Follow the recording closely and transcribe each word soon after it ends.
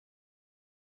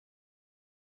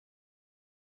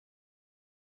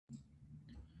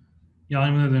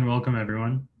Yalimud and welcome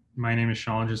everyone. My name is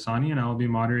Shalan Jasani and I will be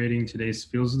moderating today's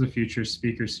Fields of the Future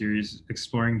speaker series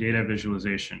exploring data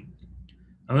visualization.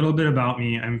 A little bit about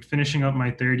me, I'm finishing up my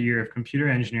third year of computer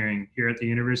engineering here at the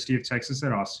University of Texas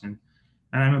at Austin,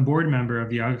 and I'm a board member of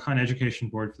the Aga Khan Education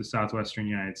Board for the Southwestern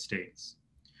United States.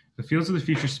 The Fields of the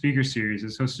Future speaker series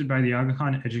is hosted by the Aga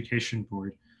Khan Education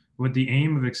Board with the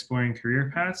aim of exploring career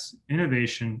paths,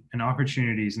 innovation, and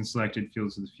opportunities in selected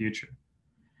fields of the future.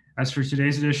 As for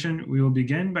today's edition, we will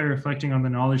begin by reflecting on the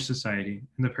Knowledge Society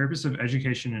and the purpose of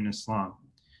education in Islam.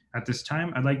 At this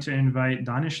time, I'd like to invite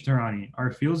Danish Tarani,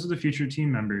 our Fields of the Future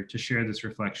team member, to share this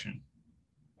reflection.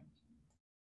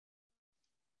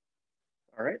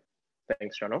 All right,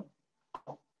 thanks, Jono.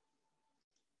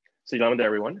 So,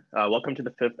 everyone. Welcome to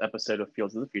the 5th episode of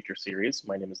Fields of the Future series.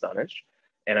 My name is Danish,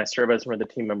 and I serve as one of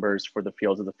the team members for the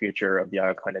Fields of the Future of the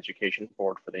Aga Khan Education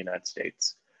Board for the United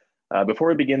States. Before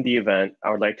we begin the event,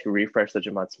 I would like to refresh the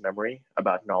Jamaat's memory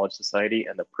about Knowledge Society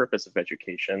and the purpose of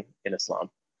education in Islam.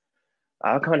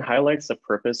 Aga Khan highlights the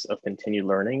purpose of continued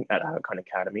learning at Aga Khan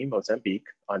Academy, Mozambique,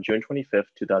 on June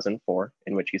 25th, 2004,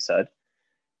 in which he said,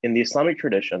 "In the Islamic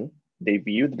tradition, they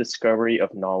view the discovery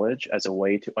of knowledge as a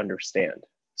way to understand,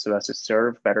 so as to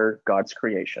serve better God's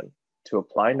creation, to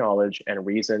apply knowledge and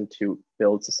reason to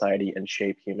build society and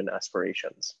shape human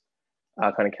aspirations."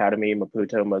 Aga Khan Academy,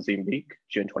 Maputo, Mozambique,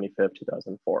 June 25th,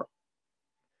 2004.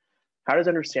 How does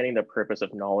understanding the purpose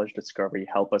of knowledge discovery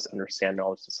help us understand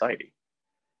Knowledge Society?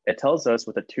 It tells us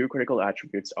what the two critical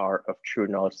attributes are of true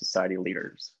Knowledge Society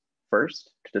leaders.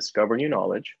 First, to discover new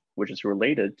knowledge, which is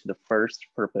related to the first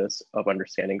purpose of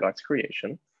understanding God's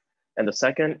creation. And the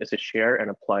second is to share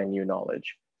and apply new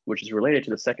knowledge, which is related to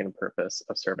the second purpose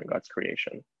of serving God's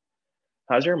creation.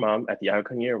 Hazir Imam at the Aga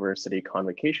Khan University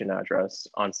Convocation Address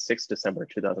on 6 December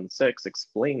 2006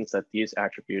 explains that these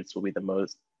attributes will be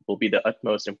the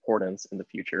utmost importance in the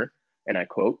future, and I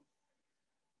quote,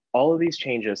 "All of these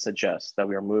changes suggest that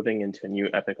we are moving into a new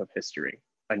epoch of history,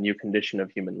 a new condition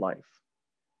of human life.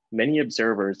 Many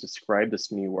observers describe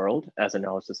this new world as a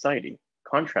knowledge society,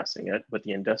 contrasting it with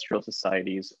the industrial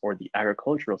societies or the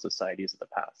agricultural societies of the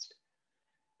past.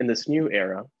 In this new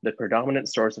era, the predominant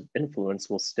source of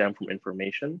influence will stem from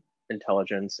information,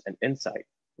 intelligence, and insight,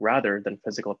 rather than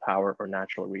physical power or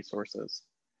natural resources.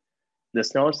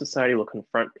 This knowledge society will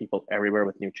confront people everywhere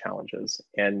with new challenges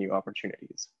and new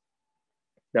opportunities."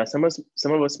 Now, some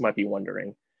of us might be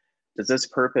wondering, does this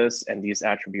purpose and these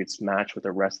attributes match what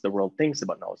the rest of the world thinks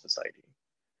about knowledge society?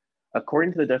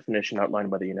 According to the definition outlined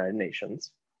by the United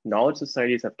Nations, knowledge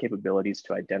societies have capabilities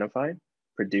to identify,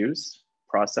 produce,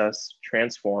 process,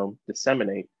 transform,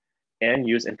 disseminate, and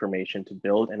use information to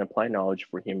build and apply knowledge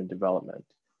for human development.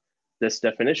 This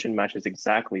definition matches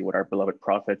exactly what our beloved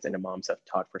prophets and imams have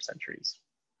taught for centuries.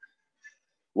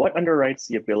 What underwrites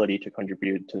the ability to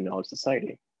contribute to the knowledge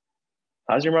society?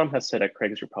 Hazir Imam has said at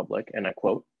Craig's Republic, and I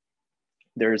quote,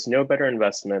 "There is no better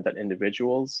investment that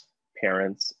individuals,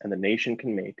 parents, and the nation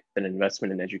can make than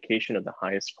investment in education of the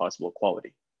highest possible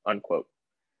quality," unquote.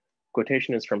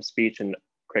 Quotation is from speech in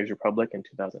Craig's Republic in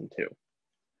 2002.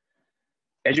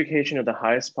 Education of the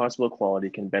highest possible quality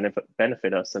can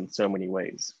benefit us in so many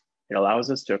ways. It allows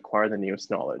us to acquire the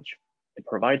newest knowledge. It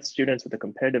provides students with a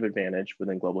competitive advantage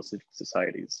within global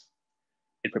societies.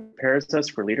 It prepares us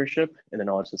for leadership in the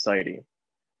knowledge society.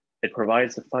 It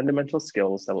provides the fundamental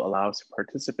skills that will allow us to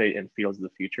participate in fields of the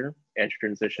future and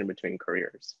transition between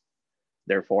careers.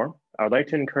 Therefore, I would like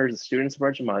to encourage the students of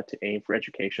our Jamaat to aim for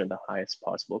education of the highest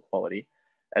possible quality,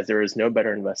 as there is no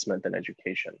better investment than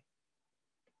education.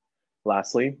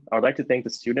 Lastly, I would like to thank the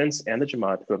students and the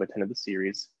Jamaat who have attended the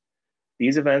series.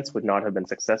 These events would not have been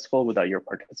successful without your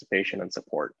participation and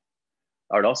support.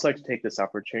 I would also like to take this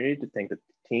opportunity to thank the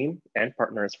team and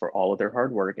partners for all of their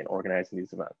hard work in organizing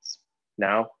these events.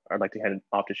 Now, I'd like to hand it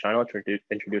off to Shana to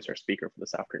introduce our speaker for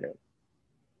this afternoon.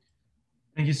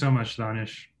 Thank you so much,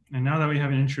 Danish. And now that we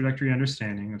have an introductory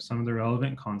understanding of some of the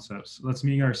relevant concepts, let's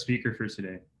meet our speaker for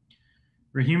today.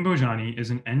 Rahim Bhojani is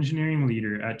an engineering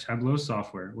leader at Tableau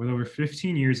Software with over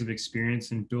 15 years of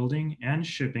experience in building and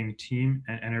shipping team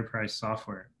and enterprise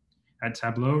software. At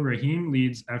Tableau, Rahim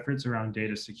leads efforts around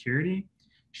data security,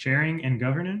 sharing, and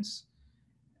governance.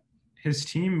 His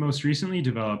team most recently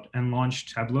developed and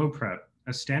launched Tableau Prep,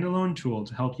 a standalone tool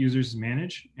to help users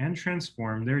manage and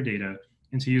transform their data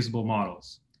into usable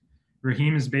models.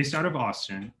 Rahim is based out of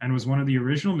Austin and was one of the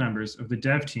original members of the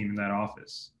dev team in that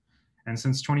office. And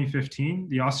since 2015,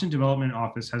 the Austin Development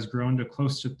Office has grown to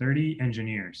close to 30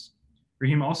 engineers.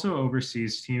 Rahim also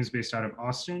oversees teams based out of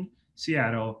Austin,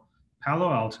 Seattle,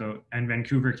 Palo Alto, and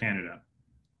Vancouver, Canada.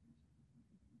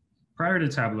 Prior to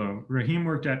Tableau, Rahim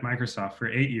worked at Microsoft for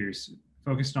 8 years,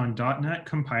 focused on .NET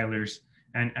compilers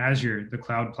and Azure, the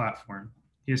cloud platform.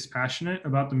 He is passionate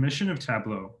about the mission of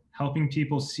Tableau, helping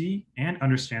people see and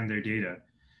understand their data,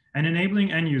 and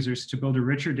enabling end users to build a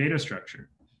richer data structure.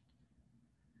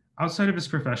 Outside of his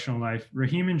professional life,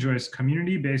 Rahim enjoys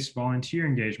community-based volunteer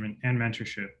engagement and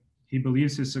mentorship. He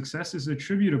believes his success is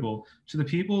attributable to the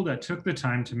people that took the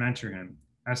time to mentor him.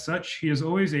 As such, he is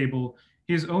always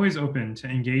open to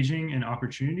engaging in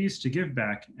opportunities to give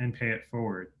back and pay it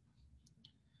forward.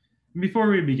 Before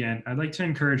we begin, I'd like to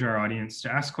encourage our audience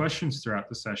to ask questions throughout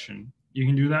the session. You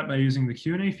can do that by using the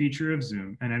Q&A feature of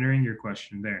Zoom and entering your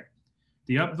question there.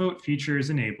 The upvote feature is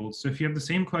enabled, so if you have the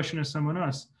same question as someone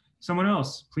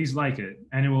else, please like it,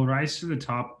 and it will rise to the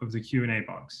top of the Q&A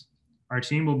box. Our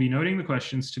team will be noting the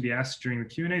questions to be asked during the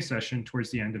Q&A session towards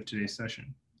the end of today's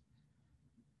session.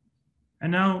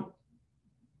 And now,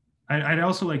 I'd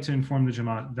also like to inform the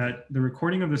Jamaat that the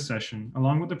recording of this session,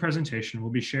 along with the presentation, will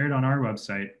be shared on our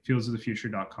website,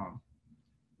 fieldsofthefuture.com.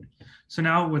 So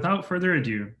now, without further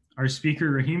ado, our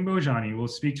speaker, Rahim Bhojani, will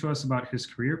speak to us about his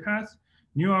career path,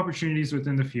 new opportunities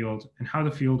within the field, and how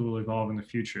the field will evolve in the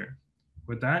future.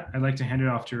 With that, I'd like to hand it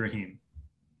off to Rahim.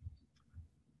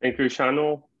 Thank you,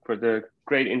 Shanu, for the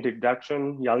great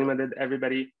introduction. Yalimadid,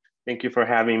 everybody. Thank you for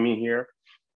having me here.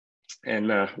 And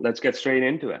let's get straight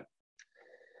into it.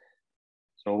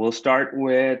 So we'll start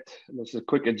with, this is a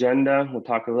quick agenda. We'll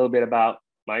talk a little bit about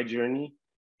my journey.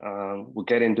 We'll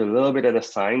get into a little bit of the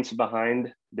science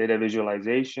behind data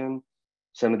visualization,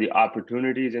 some of the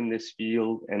opportunities in this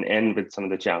field, and end with some of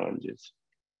the challenges.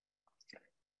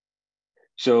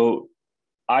 So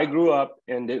I grew up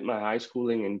and did my high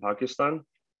schooling in Pakistan.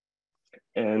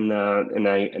 And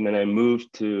then I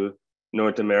moved to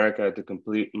North America to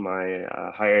complete my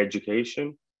higher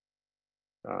education.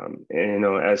 And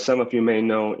as some of you may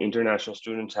know, international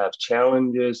students have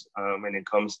challenges when it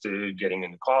comes to getting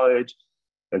into college.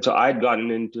 And so I'd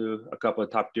gotten into a couple of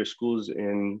top tier schools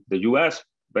in the US,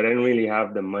 but I didn't really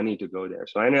have the money to go there.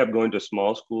 So I ended up going to a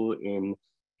small school in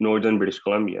Northern British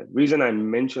Columbia. The reason I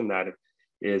mention that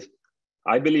is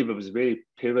I believe it was very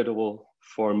pivotal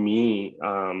for me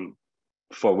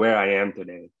for where I am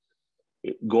today.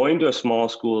 Going to a small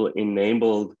school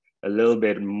enabled a little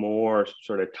bit more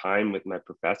sort of time with my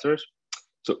professors.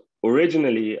 So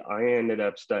originally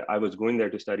I was going there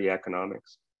to study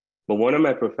economics, but one of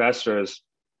my professors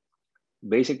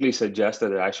basically suggested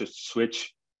that I should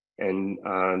switch and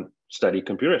study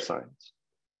computer science.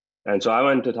 And so I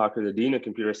went to talk to the dean of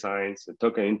computer science and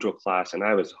took an intro class, and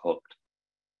I was hooked.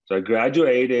 So I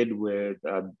graduated with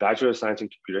a Bachelor of Science in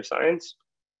Computer Science.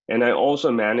 And I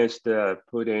also managed to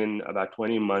put in about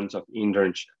 20 months of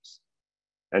internships.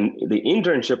 And the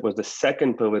internship was the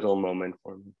second pivotal moment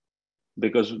for me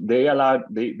because they allowed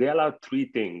three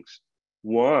things.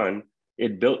 One,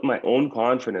 it built my own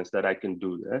confidence that I can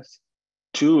do this.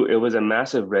 Two, it was a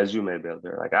massive resume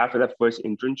builder. Like after that first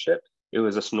internship, it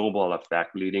was a snowball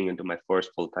effect leading into my first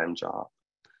full-time job.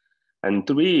 And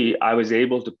three, I was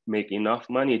able to make enough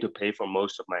money to pay for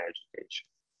most of my education.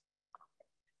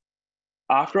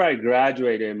 After I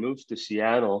graduated, I moved to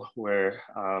Seattle where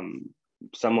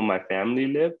some of my family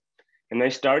lived, and I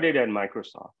started at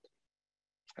Microsoft.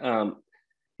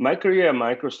 My career at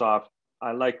Microsoft,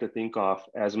 I like to think of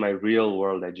as my real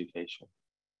world education.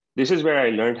 This is where I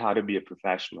learned how to be a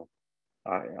professional.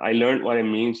 I learned what it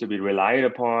means to be relied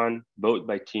upon both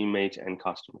by teammates and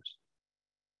customers.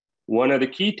 One of the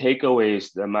key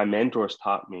takeaways that my mentors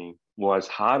taught me was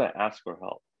how to ask for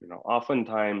help.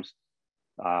 Oftentimes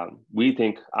we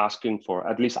think asking for,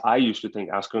 at least I used to think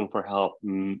asking for help,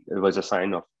 it was a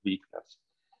sign of weakness.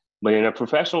 But in a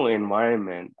professional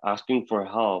environment, asking for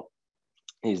help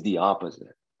is the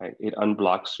opposite, right? It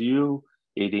unblocks you,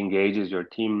 it engages your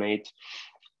teammates.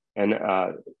 And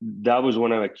that was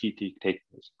one of the key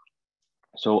takeaways.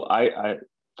 So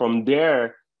from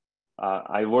there,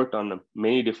 I worked on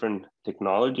many different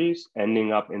technologies,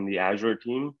 ending up in the Azure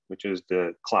team, which is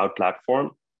the cloud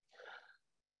platform.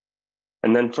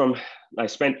 And then I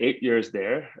spent 8 years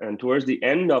there. And towards the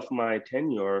end of my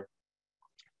tenure,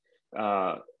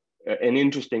 an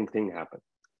interesting thing happened.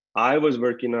 I was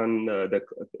working on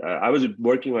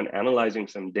analyzing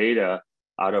some data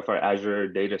out of our Azure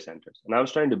data centers. And I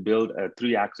was trying to build a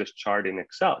 3-axis chart in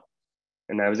Excel.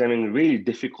 And I was having a really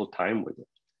difficult time with it.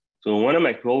 So one of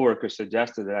my coworkers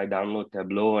suggested that I download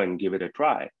Tableau and give it a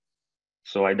try.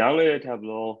 So I downloaded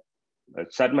Tableau,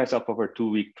 set myself up for a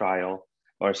 2-week trial,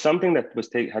 or something that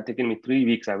had taken me 3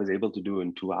 weeks, I was able to do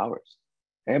in 2 hours.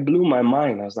 And it blew my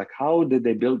mind. I was like, how did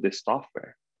they build this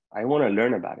software? I want to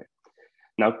learn about it.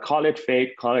 Now, call it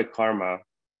fate, call it karma.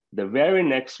 The very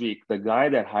next week, the guy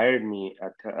that hired me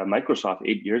at Microsoft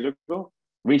 8 years ago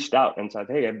reached out and said,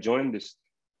 hey, I've joined this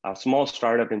small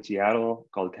startup in Seattle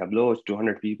called Tableau. It's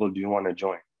 200 people. Do you want to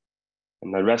join?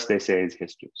 And the rest, they say, is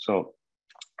history. So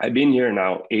I've been here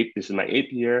now, this is my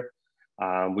 8th year.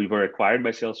 We were acquired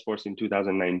by Salesforce in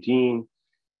 2019.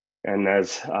 And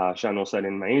as Shano said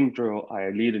in my intro, I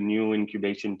lead a new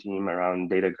incubation team around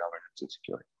data governance and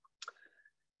security.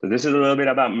 So this is a little bit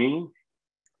about me.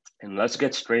 And let's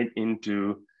get straight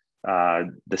into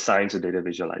the science of data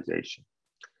visualization.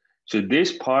 So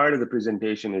this part of the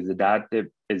presentation is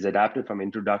adapted from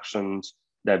introductions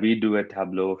that we do at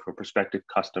Tableau for prospective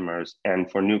customers and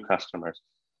for new customers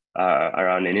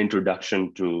around an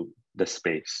introduction to the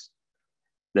space.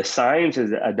 The science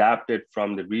is adapted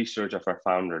from the research of our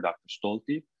founder, Dr.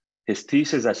 Stolte. His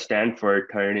thesis at Stanford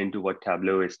turned into what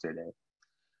Tableau is today.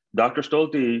 Dr.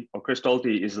 Stolte, or Chris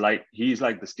Stolte, he's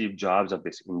like the Steve Jobs of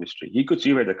this industry. He could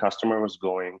see where the customer was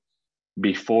going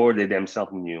before they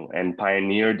themselves knew and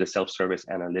pioneered the self-service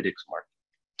analytics market.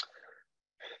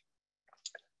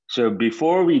 So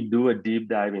before we do a deep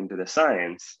dive into the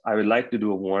science, I would like to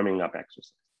do a warming up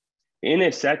exercise. In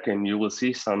a second, you will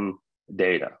see some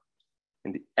data.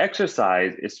 And the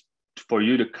exercise is for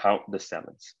you to count the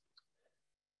sevens.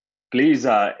 Please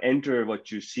enter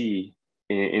what you see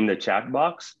in the chat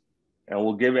box, and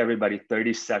we'll give everybody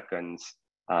 30 seconds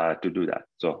to do that.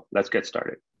 So let's get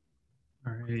started.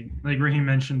 All right. Like Rahim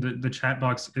mentioned, the chat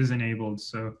box is enabled,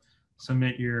 so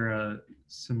submit your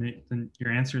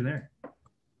answer there.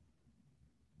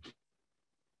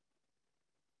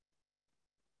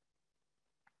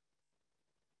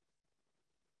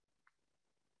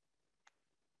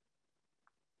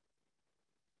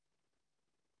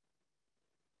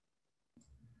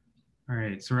 All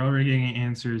right, so we're already getting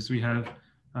answers. We have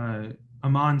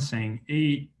Aman saying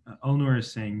 8, Ulnur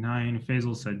is saying 9,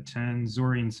 Faisal said 10,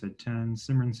 Zoreen said 10,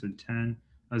 Simran said 10,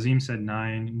 Azim said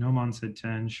 9, Noman said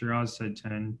 10, Shiraz said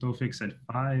 10, Tofik said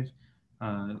 5,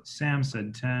 Sam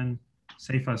said 10,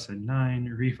 Saifa said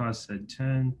 9, Rifa said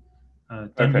 10.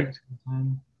 Perfect. Said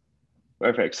 10.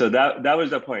 Perfect. So that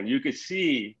was the point. You could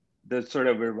see the sort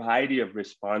of variety of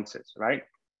responses, right?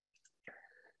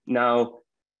 Now,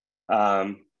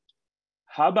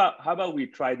 how about we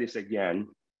try this again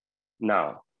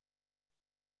now?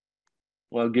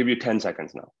 Well, I'll give you 10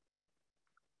 seconds now.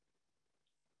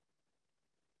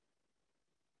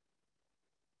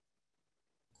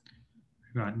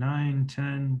 We got 9,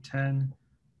 10, 10.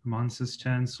 Aman says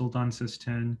 10, Sultan says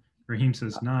 10, Rahim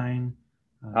says 9.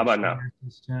 How about now?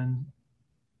 Says 10.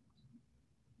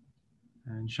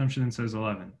 And Shamsuddin says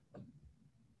 11.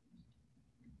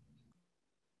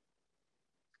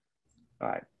 All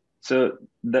right. So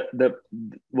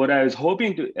what I was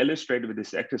hoping to illustrate with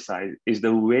this exercise is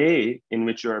the way in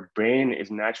which your brain is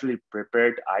naturally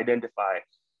prepared to identify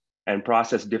and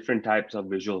process different types of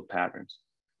visual patterns.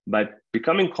 But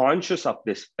becoming conscious of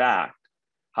this fact,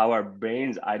 how our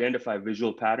brains identify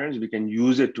visual patterns, we can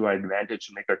use it to our advantage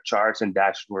to make our charts and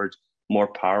dashboards more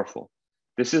powerful.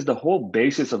 This is the whole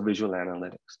basis of visual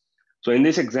analytics. So in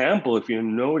this example, if you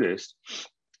notice,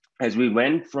 as we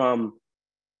went from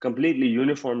completely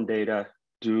uniform data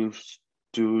to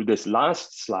this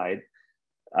last slide,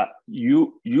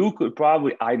 you could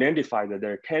probably identify that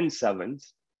there are 10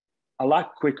 sevens a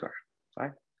lot quicker,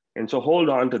 right? And so hold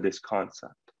on to this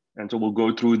concept. And so we'll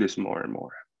go through this more and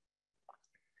more.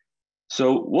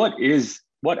 So what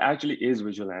actually is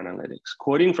visual analytics?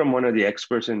 Quoting from one of the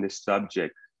experts in this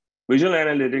subject, visual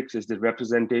analytics is the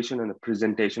representation and the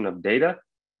presentation of data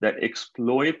that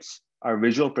exploits our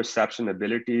visual perception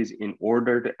abilities in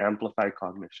order to amplify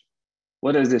cognition.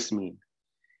 What does this mean?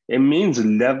 It means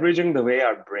leveraging the way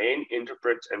our brain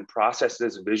interprets and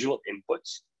processes visual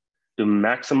inputs to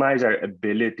maximize our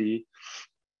ability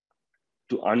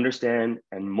to understand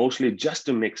and mostly just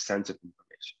to make sense of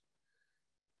information.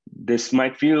 This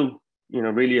might feel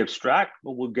really abstract,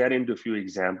 but we'll get into a few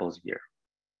examples here.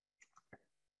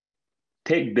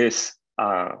 Take this,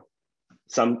 a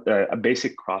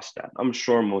basic crosstab. I'm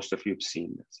sure most of you have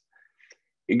seen this.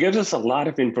 It gives us a lot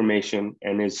of information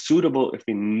and is suitable if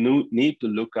we need to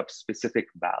look up specific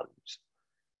values.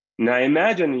 Now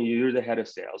imagine you're the head of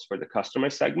sales for the customer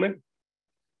segment,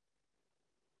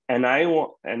 and I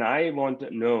want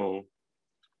to know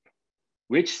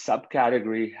which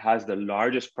subcategory has the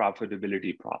largest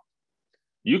profitability problem.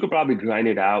 You could probably grind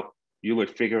it out, you would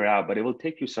figure it out, but it will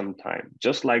take you some time,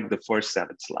 just like the first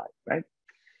 7 slide, right?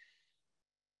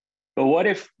 But what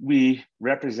if we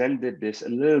represented this a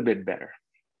little bit better?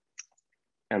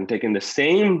 I'm taking the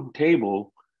same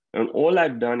table, and all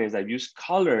I've done is I've used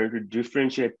color to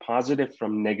differentiate positive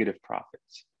from negative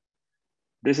profits.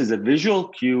 This is a visual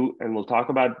cue, and we'll talk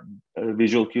about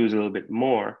visual cues a little bit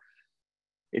more.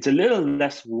 it's a little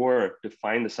less work to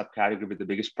find the subcategory with the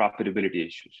biggest profitability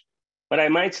issues. But I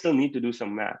might still need to do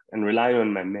some math and rely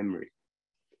on my memory.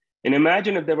 And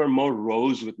imagine if there were more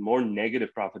rows with more negative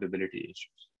profitability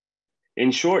issues.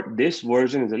 In short, this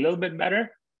version is a little bit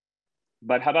better,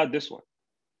 but how about this one?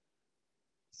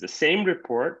 It's the same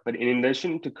report, but in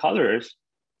addition to colors,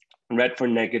 red for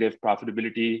negative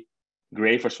profitability,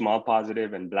 gray for small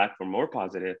positive, and black for more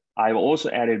positive, I've also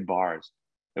added bars.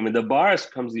 And with the bars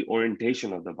comes the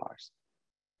orientation of the bars.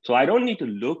 So I don't need to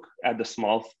look at the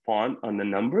small font on the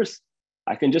numbers.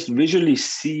 I can just visually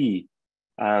see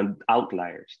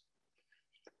outliers.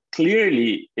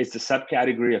 Clearly, it's the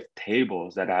subcategory of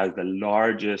tables that has the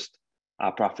largest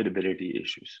profitability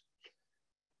issues.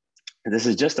 And this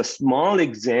is just a small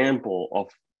example of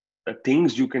the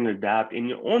things you can adapt in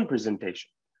your own presentation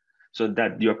so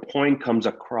that your point comes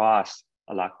across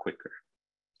a lot quicker.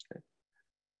 Okay.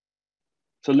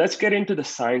 So let's get into the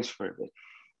science for a bit.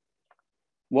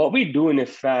 What we do in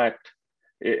effect,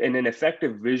 in an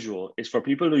effective visual, is for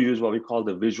people to use what we call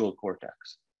the visual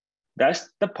cortex. That's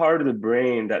the part of the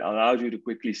brain that allows you to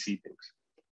quickly see things.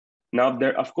 Now,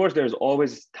 of course, there's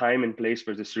always time and place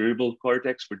for the cerebral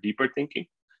cortex for deeper thinking.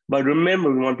 But remember,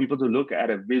 we want people to look at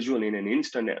a visual in an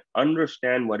instant and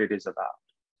understand what it is about.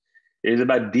 It is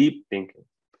about deep thinking.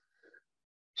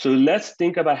 So let's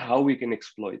think about how we can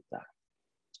exploit that.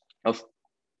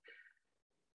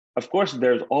 Of course,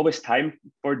 there's always time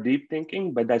for deep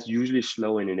thinking, but that's usually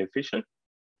slow and inefficient.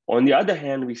 On the other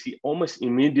hand, we see almost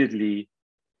immediately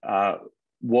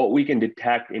what we can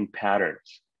detect in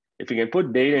patterns. If we can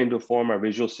put data into a form our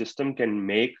visual system can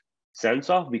make sense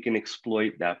of, we can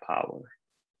exploit that power.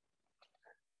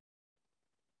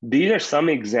 These are some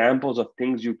examples of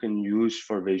things you can use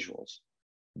for visuals.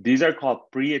 These are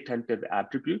called pre-attentive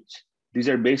attributes. These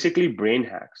are basically brain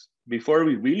hacks. Before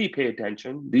we really pay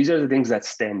attention, these are the things that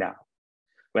stand out,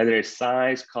 whether it's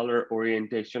size, color,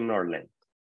 orientation, or length.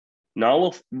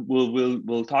 Now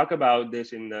we'll talk about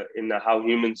this in the how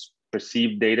humans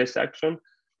perceive data section,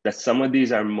 that some of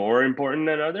these are more important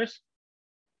than others.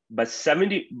 But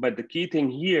the key thing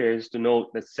here is to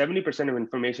note that 70% of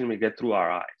information we get through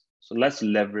our eyes. So let's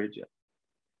leverage it.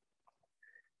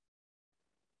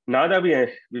 Now that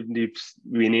we've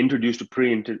been introduced to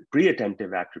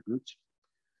pre-attentive attributes,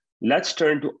 let's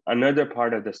turn to another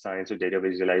part of the science of data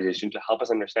visualization to help us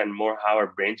understand more how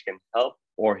our brains can help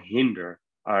or hinder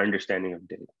our understanding of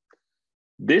data.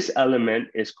 This element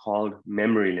is called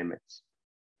memory limits.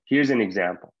 Here's an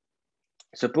example.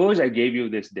 Suppose I gave you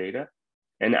this data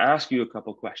and asked you a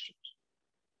couple questions.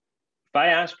 If I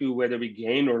ask you whether we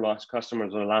gained or lost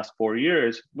customers in the last 4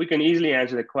 years, we can easily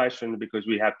answer the question because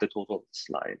we have the total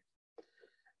slide.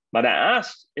 But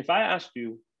if I asked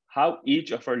you how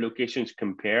each of our locations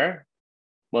compare,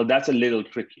 well, that's a little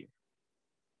trickier.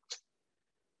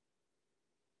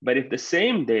 But if took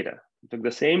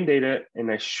the same data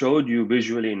and I showed you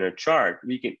visually in a chart,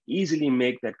 we can easily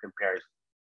make that comparison.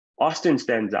 Austin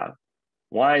stands out.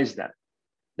 Why is that?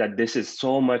 That this is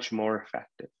so much more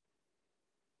effective.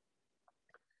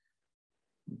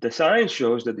 The science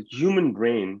shows that the human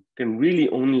brain can really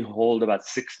only hold about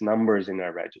 6 numbers in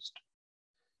our register.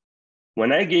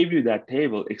 When I gave you that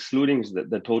table, excluding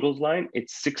the totals line,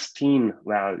 it's 16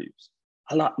 values,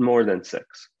 a lot more than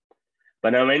 6.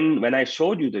 But now when I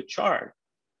showed you the chart,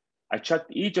 I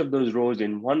chucked each of those rows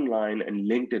in one line and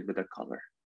linked it with a color.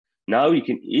 Now you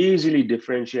can easily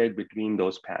differentiate between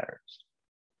those patterns.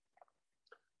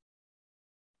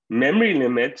 Memory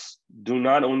limits do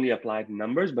not only apply to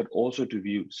numbers, but also to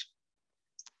views.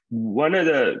 One of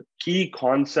the key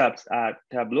concepts at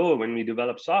Tableau when we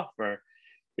develop software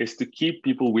is to keep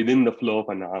people within the flow of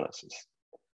analysis.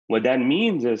 What that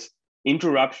means is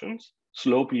interruptions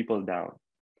slow people down.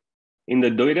 In the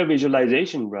data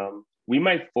visualization realm, we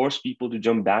might force people to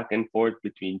jump back and forth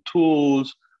between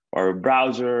tools or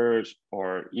browsers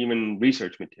or even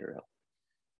research material.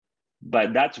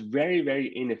 But that's very,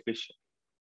 very inefficient.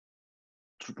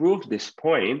 To prove this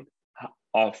point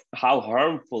of how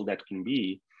harmful that can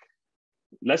be,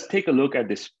 let's take a look at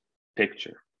this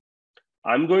picture.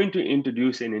 I'm going to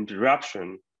introduce an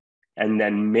interruption and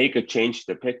then make a change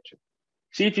to the picture.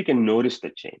 See if you can notice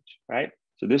the change, right?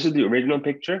 So this is the original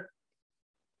picture.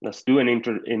 Let's do an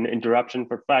interruption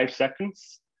for 5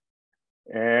 seconds.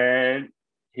 And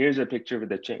here's a picture with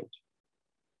the change.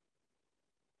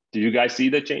 Do you guys see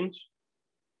the change?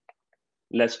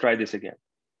 Let's try this again.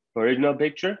 Original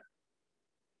picture,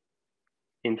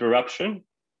 interruption,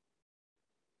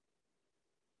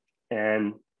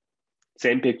 and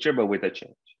same picture, but with a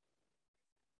change.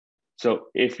 So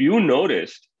if you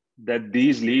noticed that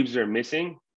these leaves are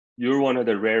missing, you're one of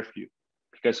the rare few,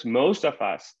 because most of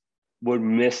us would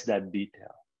miss that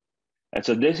detail. And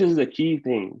so this is the key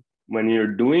thing. When you're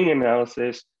doing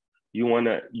analysis, you want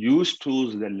to use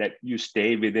tools that let you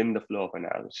stay within the flow of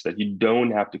analysis, that you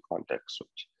don't have to context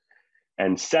switch.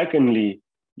 And secondly,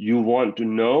 you want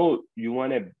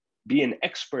to be an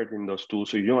expert in those tools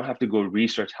so you don't have to go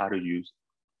research how to use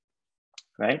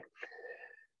it, right?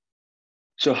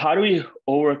 So how do we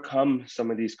overcome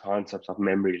some of these concepts of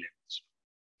memory limits?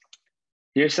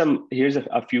 Here's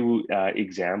a few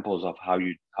examples of how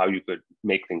you could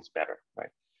make things better, right?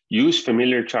 Use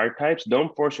familiar chart types.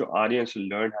 Don't force your audience to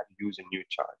learn how to use a new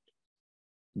chart.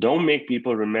 Don't make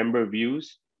people remember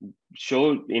views.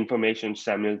 Show information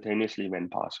simultaneously when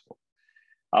possible.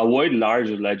 Avoid large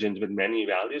legends with many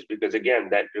values because, again,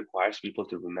 that requires people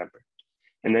to remember.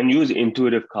 And then use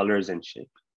intuitive colors and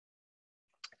shape.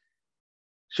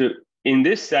 So in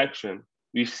this section,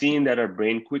 we've seen that our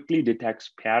brain quickly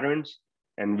detects patterns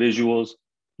and visuals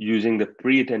using the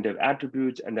pre-attentive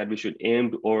attributes, and that we should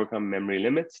aim to overcome memory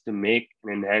limits to make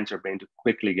and enhance our brain to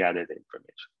quickly gather the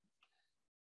information.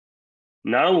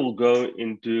 Now we'll go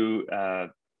into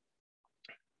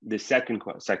the second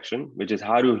section, which is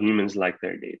how do humans like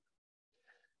their data?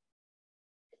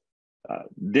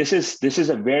 This is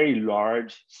a very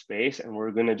large space, and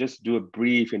we're going to just do a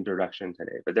brief introduction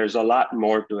today, but there's a lot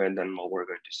more to it than what we're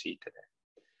going to see today.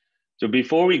 So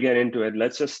before we get into it,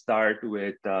 let's just start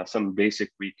with some basic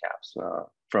recaps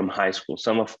from high school.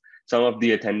 Some of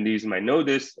the attendees might know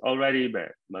this already,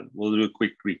 but we'll do a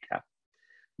quick recap.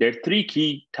 There are three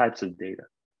key types of data.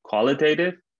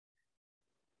 Qualitative,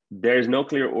 there's no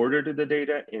clear order to the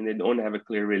data, and they don't have a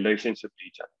clear relationship to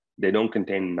each other. They don't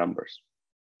contain numbers.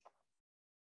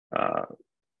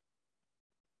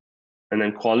 And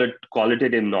then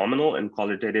qualitative nominal and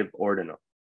qualitative ordinal.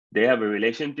 They have a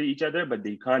relation to each other, but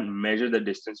they can't measure the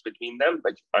distance between them,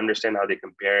 but understand how they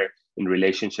compare in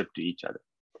relationship to each other.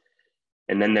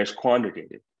 And then there's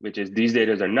quantitative, which is these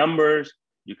data are numbers,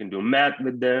 you can do math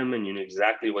with them, and you know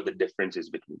exactly what the difference is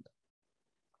between them.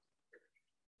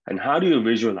 And how do you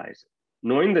visualize it?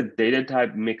 Knowing the data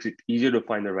type makes it easier to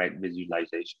find the right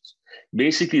visualizations.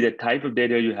 Basically, the type of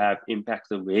data you have impacts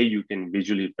the way you can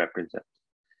visually represent.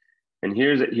 And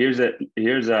here's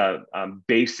a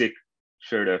basic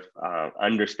sort of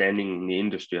understanding in the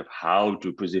industry of how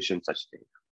to position such data.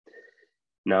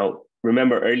 Now,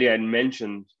 remember earlier I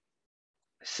mentioned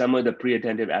some of the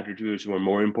pre-attentive attributes were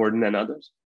more important than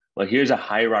others. Well, here's a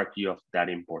hierarchy of that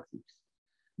importance.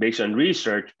 Based on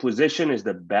research, position is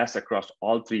the best across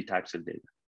all three types of data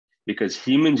because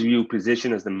humans view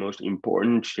position as the most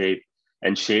important shape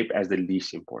and shape as the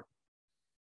least important.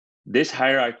 This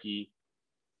hierarchy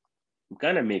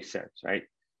kind of makes sense, right?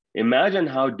 Imagine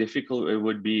how difficult it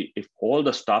would be if all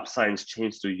the stop signs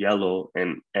changed to yellow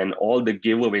and all the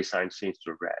giveaway signs changed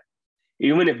to red,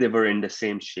 even if they were in the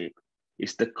same shape.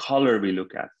 It's the color we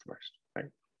look at first,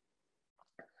 right?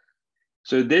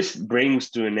 So this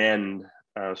brings to an end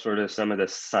sort of some of the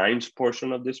science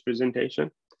portion of this presentation.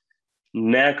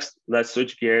 Next, let's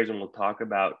switch gears and we'll talk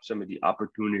about some of the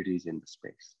opportunities in the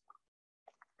space.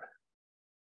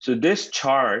 So this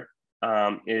chart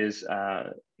is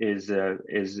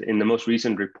in the most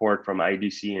recent report from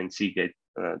IDC and Seagate,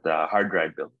 the hard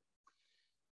drive build.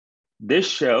 This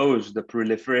shows the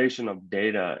proliferation of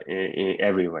data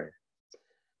everywhere.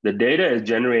 The data is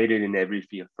generated in every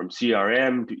field, from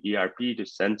CRM to ERP to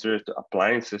sensors to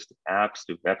appliances to apps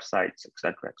to websites, et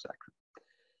cetera, et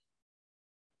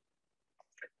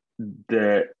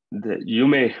cetera. You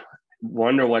may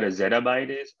wonder what a zettabyte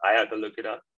is. I had to look it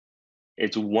up.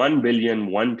 It's 1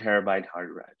 billion 1 terabyte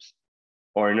hard drives,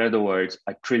 or in other words,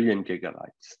 1 trillion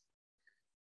gigabytes.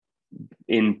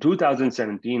 In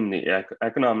 2017, the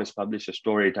Economist published a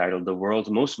story titled "The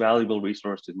World's Most Valuable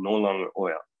Resource is No Longer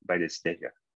Oil" by this data.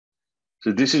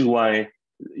 So this is why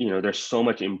there's so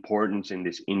much importance in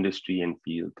this industry and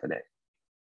field today.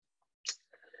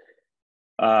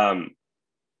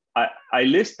 I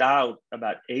list out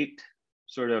about 8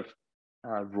 sort of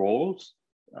roles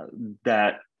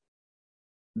that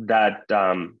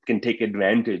can take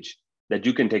advantage, that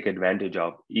you can take advantage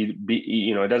of.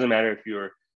 It doesn't matter if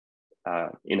you're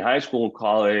in high school,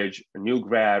 college, a new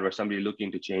grad, or somebody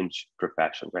looking to change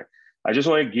profession, right? I just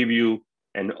want to give you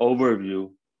an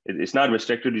overview. It's not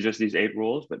restricted to just these 8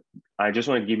 roles, but I just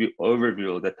want to give you an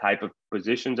overview of the type of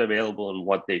positions available and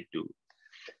what they do.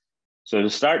 So to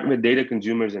start with data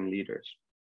consumers and leaders,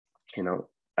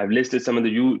 I've listed some of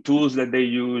the tools that they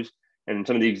use and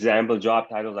some of the example job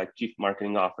titles like Chief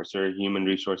Marketing Officer, Human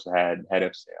Resource Head, Head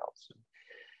of Sales.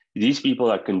 These people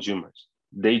are consumers.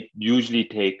 They usually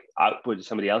take output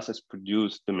somebody else has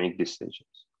produced to make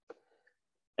decisions.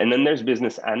 And then there's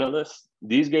business analysts.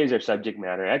 These guys are subject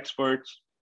matter experts.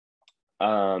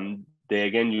 They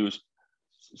again use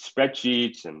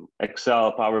spreadsheets and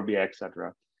Excel, Power BI,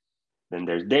 etc. Then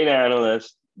there's data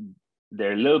analysts.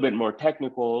 They're a little bit more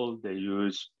technical. They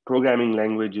use programming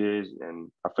languages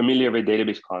and are familiar with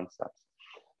database concepts.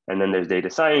 And then there's data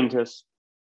scientists.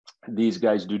 These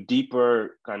guys do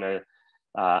deeper kind of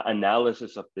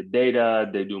analysis of the data.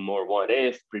 They do more what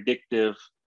if, predictive,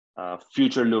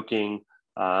 future looking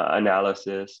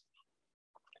analysis.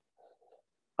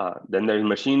 Then there's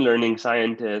machine learning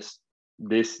scientists.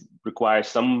 This requires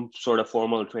some sort of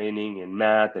formal training in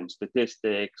math and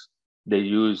statistics. They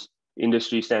use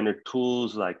industry standard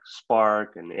tools like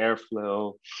Spark and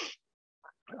Airflow.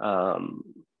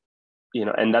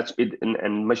 And that's it.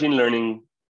 And machine learning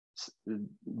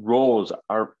roles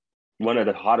are one of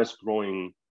the hottest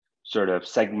growing sort of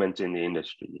segments in the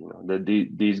industry.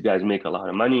 These guys make a lot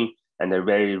of money, and they're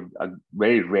very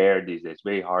rare these days.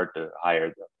 Very hard to hire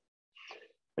them.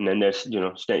 And then there's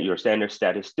your standard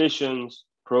statisticians,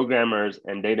 programmers,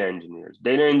 and data engineers.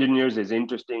 Data engineers is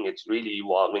interesting. It's really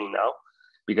evolving now,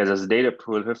 because as data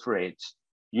proliferates,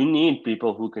 you need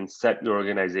people who can set your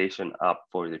organization up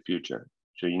for the future.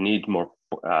 So you need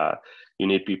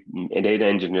data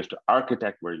engineers to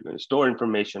architect where you're going to store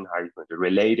information, how you're going to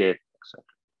relate it, etc.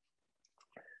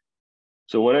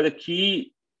 So one of the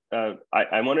key,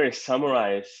 I wanted to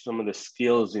summarize some of the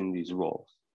skills in these roles.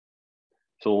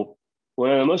 So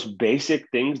one of the most basic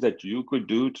things that you could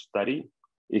do to study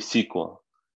is SQL.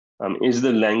 Is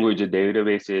the language a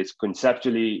database is.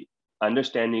 Conceptually,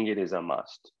 understanding it is a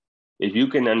must. If you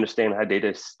can understand how data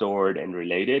is stored and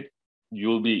related,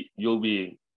 you'll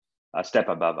be a step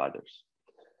above others.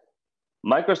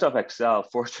 Microsoft Excel,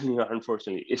 fortunately or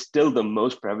unfortunately, is still the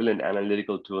most prevalent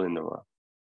analytical tool in the world.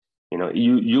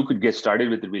 You could get started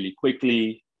with it really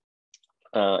quickly,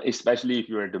 especially if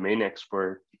you're a domain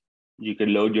expert. You could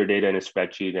load your data in a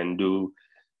spreadsheet and do,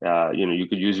 you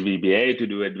could use VBA to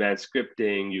do advanced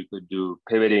scripting. You could do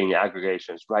pivoting,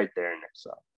 aggregations right there in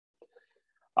Excel.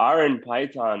 R and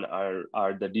Python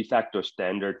are the de facto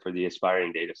standard for the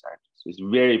aspiring data scientists. It's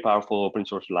very powerful open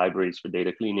source libraries for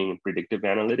data cleaning and predictive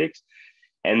analytics.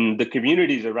 And the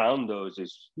communities around those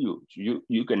is huge.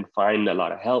 You can find a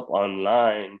lot of help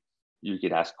online. You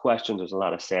could ask questions. There's a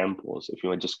lot of samples if you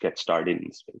want to just get started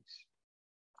in space.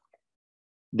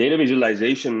 Data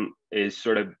visualization is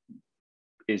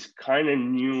kind of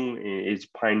new. It's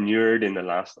pioneered in the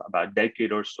last about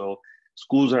decade or so.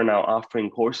 Schools are now offering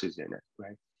courses in it,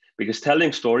 right? Because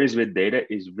telling stories with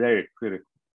data is very critical.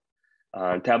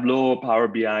 Tableau, Power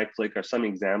BI, Click are some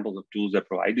examples of tools that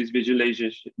provide these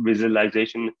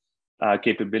visualization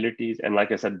capabilities. And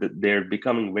like I said, they're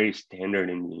becoming very standard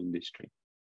in the industry.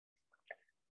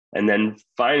 And then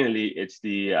finally, it's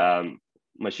the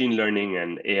machine learning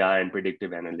and AI and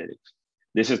predictive analytics.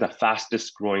 This is the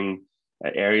fastest growing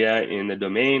area in the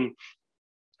domain.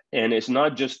 And it's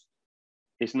not just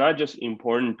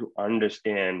important to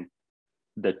understand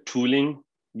the tooling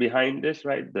behind this,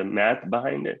 right? The math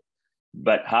behind it,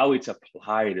 but how it's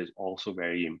applied is also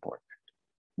very important.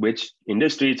 Which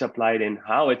industry it's applied in,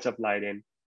 how it's applied in,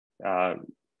 and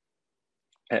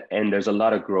there's a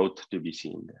lot of growth to be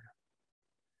seen there.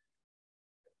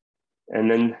 And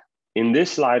then in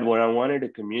this slide, what I wanted to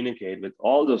communicate with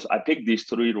all those, I picked these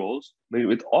 3 roles, but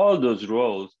with all those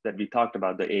roles that we talked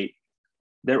about, the 8,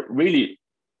 they're really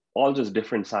all just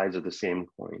different sides of the same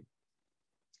coin.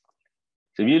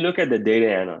 So if you look at the data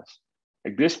analyst,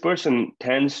 like this person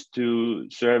tends to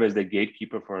serve as the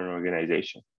gatekeeper for an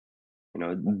organization.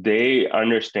 They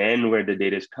understand where the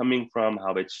data is coming from,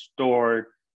 how it's stored.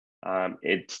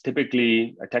 It's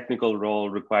typically a technical role,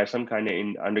 requires some kind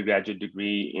of undergraduate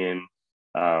degree in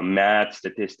math,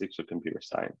 statistics, or computer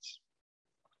science.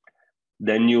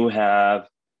 Then you have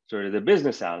sort of the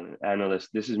business analyst.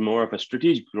 This is more of a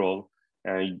strategic role.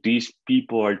 These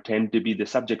people tend to be the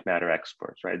subject matter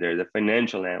experts, right? They're the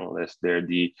financial analysts. They're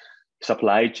the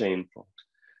supply chain folks.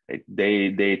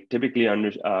 They typically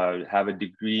have a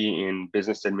degree in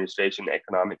business administration,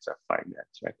 economics, or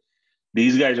finance, right?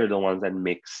 These guys are the ones that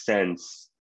make sense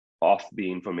of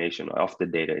the information, of the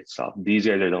data itself. These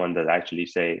guys are the ones that actually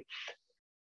say,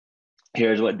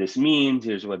 here's what this means,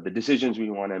 here's what the decisions we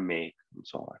want to make, and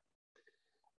so on.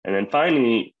 And then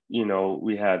finally,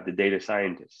 we have the data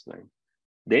scientists, right?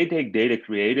 They take data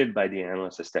created by the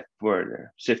analyst a step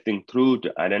further, sifting through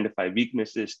to identify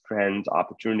weaknesses, trends,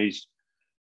 opportunities.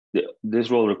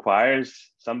 This role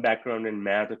requires some background in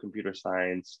math or computer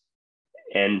science,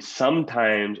 and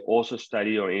sometimes also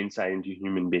study or insight into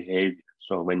human behavior.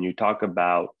 So when you talk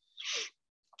about,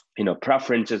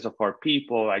 preferences of our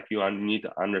people, like you need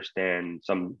to understand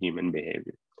some human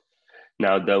behavior.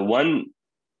 Now, the one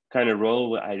kind of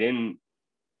role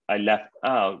I left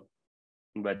out,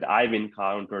 but I've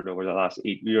encountered over the last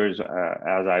 8 years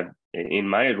as I've in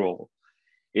my role,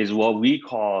 is what we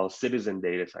call citizen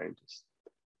data scientists.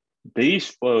 These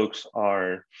folks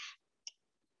are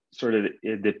sort of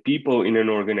the people in an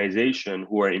organization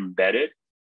who are embedded,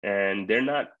 and they're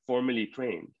not formally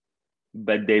trained,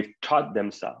 but they've taught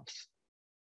themselves.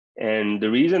 And the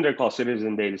reason they're called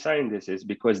citizen data scientists is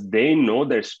because they know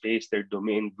their space, their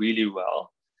domain really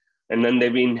well. And then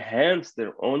they've enhanced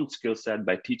their own skill set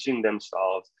by teaching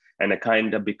themselves and a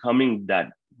kind of becoming that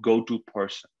go-to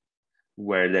person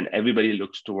where then everybody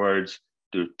looks towards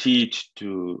to teach,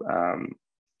 to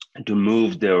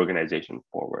move the organization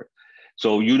forward.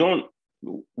 So you don't,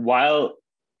 while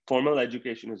formal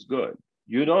education is good,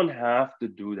 you don't have to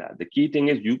do that. The key thing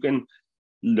is you can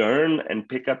learn and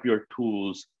pick up your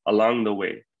tools along the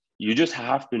way. You just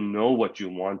have to know what you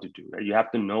want to do, right? You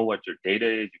have to know what your data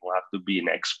is. You have to be an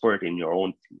expert in your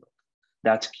own field.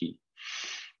 That's key.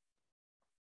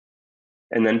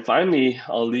 And then finally,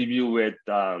 I'll leave you with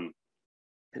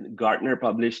Gartner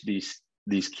published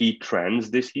these key trends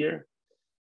this year.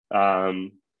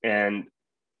 And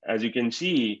as you can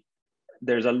see,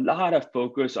 there's a lot of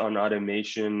focus on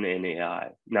automation and AI.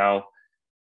 Now,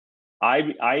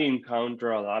 I encounter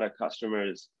a lot of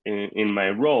customers in my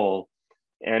role,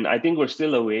 and I think we're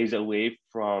still a ways away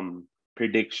from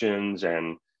predictions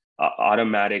and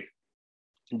automatic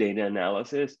data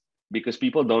analysis because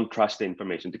people don't trust the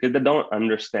information, because they don't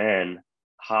understand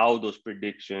how those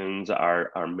predictions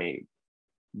are made.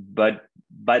 But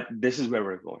this is where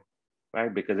we're going,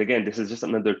 right? Because again, this is just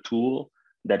another tool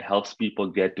that helps people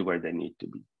get to where they need to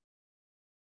be.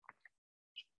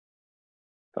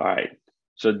 All right,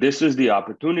 so this is the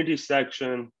opportunity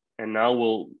section, and now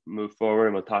we'll move forward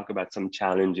and we'll talk about some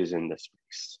challenges in this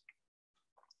space.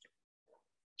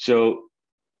 So,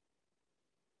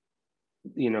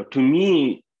 to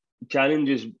me,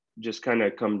 challenges just kind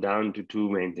of come down to two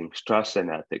main things: trust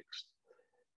and ethics.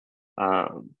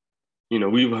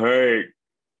 We've heard,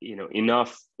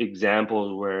 enough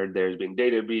examples where there's been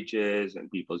data breaches and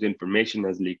people's information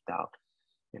has leaked out,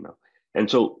 And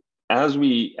so as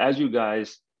you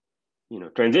guys,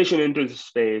 transition into the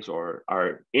space or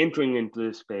are entering into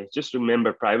this space, just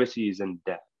remember privacy isn't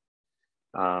dead.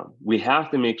 We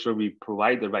have to make sure we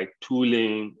provide the right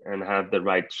tooling and have the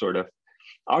right sort of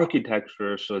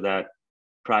architecture so that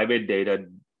private data,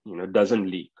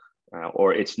 doesn't leak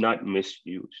or it's not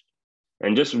misused.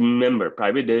 And just remember,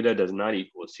 private data does not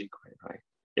equal secret, right?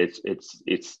 It's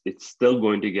still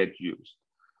going to get used.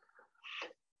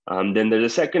 Then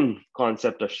there's a second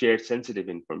concept of shared sensitive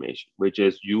information, which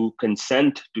is you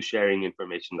consent to sharing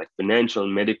information like financial,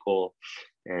 medical,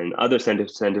 and other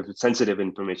sensitive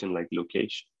information like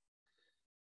location.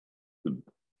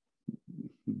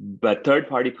 But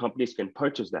third-party companies can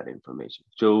purchase that information.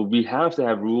 So we have to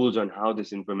have rules on how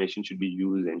this information should be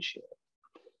used and shared.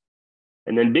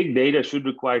 And then big data should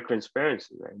require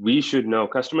transparency, right? We should know,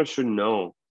 customers should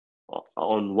know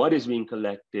on what is being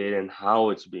collected and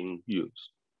how it's being used.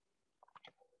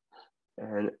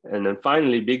 And then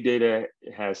finally, big data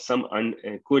has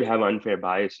could have unfair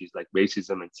biases like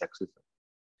racism and sexism,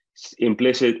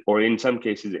 implicit or in some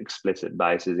cases explicit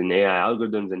biases in AI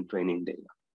algorithms and training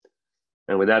data.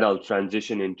 And with that, I'll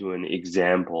transition into an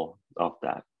example of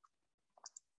that.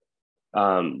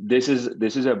 This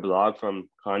is a blog from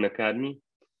Khan Academy,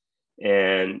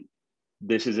 and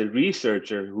this is a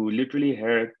researcher who literally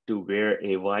had to wear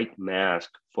a white mask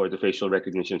for the facial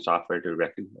recognition software to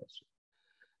recognize.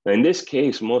 Now, in this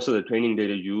case, most of the training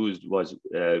data used was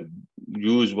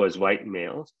white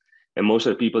males, and most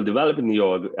of the people developing the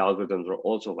algorithms were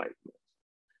also white males.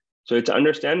 So it's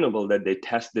understandable that they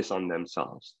test this on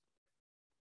themselves.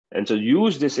 And so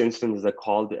use this instance as a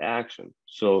call to action.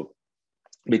 So,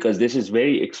 because this is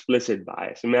very explicit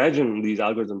bias. Imagine these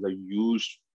algorithms are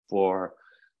used for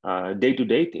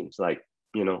day-to-day things like,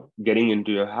 getting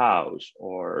into your house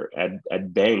or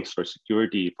at banks for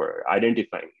security, for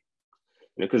identifying,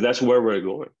 because that's where we're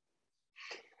going.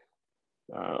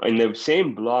 In the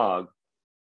same blog,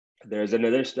 there's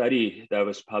another study that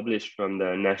was published from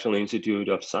the National Institute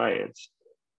of Science.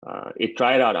 It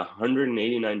tried out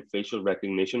 189 facial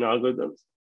recognition algorithms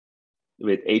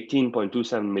with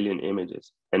 18.27 million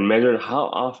images and measured how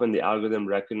often the algorithm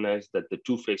recognized that the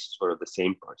two faces were of the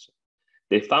same person.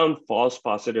 They found false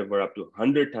positive were up to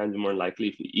 100 times more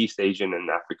likely for East Asian and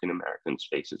African Americans'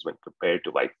 faces when compared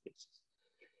to white faces.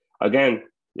 Again,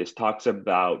 this talks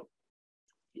about,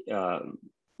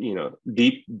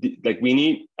 deep, like we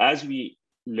need, as we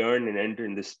learn and enter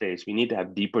in this space, we need to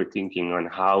have deeper thinking on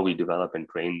how we develop and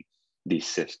train these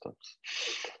systems.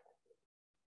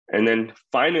 And then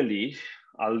finally,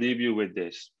 I'll leave you with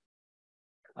this.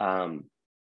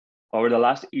 Over the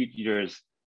last 8 years,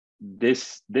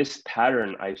 this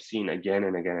pattern I've seen again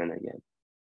and again and again.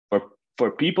 For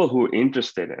people who are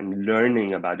interested in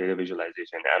learning about data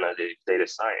visualization, analytics, data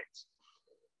science,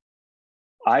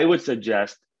 I would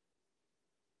suggest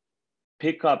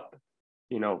pick up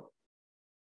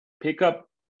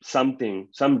something,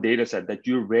 some data set that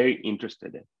you're very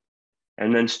interested in,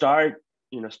 and then start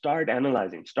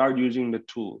analyzing, start using the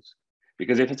tools.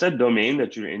 Because if it's a domain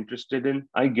that you're interested in,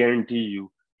 I guarantee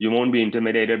you won't be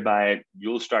intimidated by it.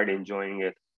 You'll start enjoying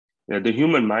it. The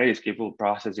human mind is capable of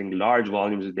processing large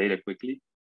volumes of data quickly,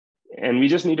 and we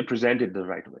just need to present it the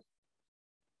right way,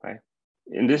 right?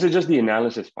 And this is just the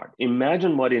analysis part.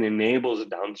 Imagine what it enables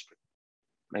downstream.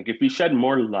 Like if we shed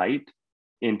more light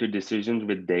into decisions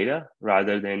with data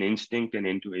rather than instinct and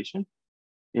intuition,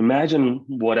 imagine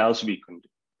what else we can do.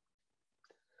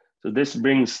 So this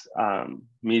brings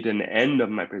me to the end of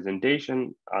my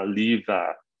presentation. I'll leave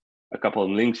a couple of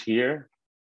links here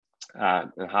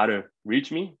on how to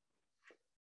reach me.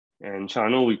 And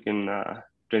Shanu, we can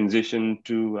transition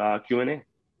to Q&A.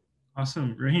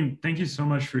 Awesome. Rahim, thank you so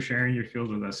much for sharing your field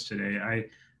with us today.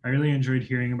 I really enjoyed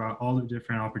hearing about all the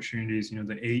different opportunities,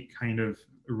 the 8 kind of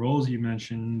roles you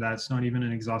mentioned. That's not even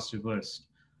an exhaustive list.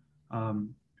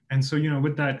 And so,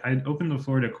 with that, I'd open the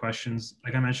floor to questions.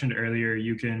 Like I mentioned earlier,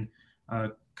 you can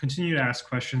continue to ask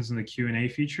questions in the Q&A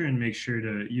feature and make sure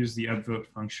to use the upvote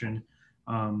function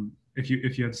if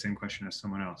you have the same question as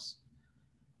someone else.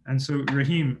 And so,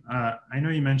 Rahim, I know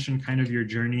you mentioned kind of your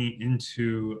journey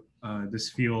into this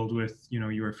field with,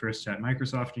 you were first at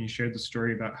Microsoft and you shared the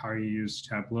story about how you used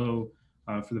Tableau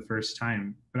for the first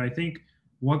time. But I think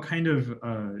what kind of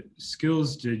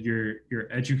skills did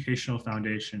your educational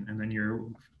foundation and then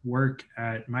your work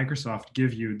at Microsoft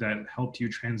give you that helped you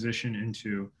transition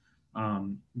into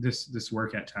this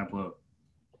work at Tableau?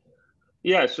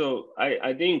 Yeah, so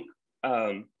I think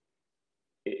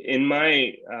in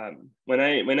my when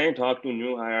I talk to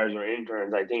new hires or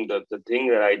interns, I think the thing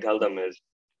that I tell them is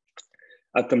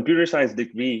a computer science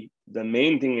degree. The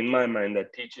main thing in my mind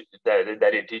that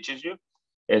it teaches you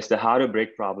is how to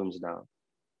break problems down.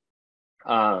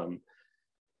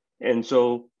 And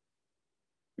so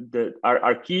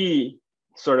our key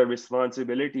sort of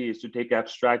responsibility is to take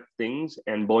abstract things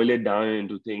and boil it down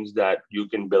into things that you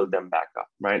can build them back up,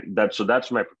 right? That's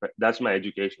my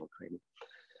educational training.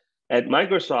 At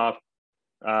Microsoft,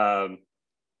 I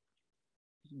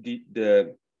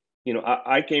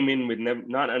came in with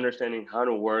not understanding how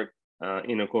to work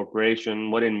in a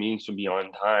corporation, what it means to be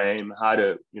on time, how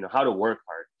to work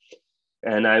hard.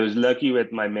 And I was lucky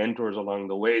with my mentors along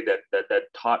the way that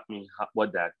taught me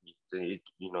what that means.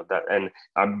 And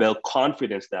I built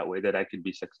confidence that way that I could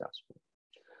be successful.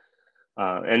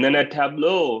 And then at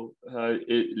Tableau,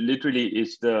 it literally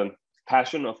is the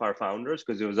passion of our founders,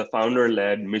 because it was a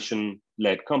founder-led,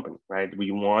 mission-led company, right?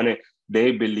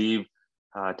 They believe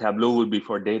Tableau would be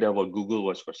for data what Google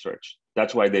was for search.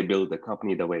 That's why they built the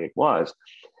company the way it was.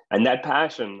 And that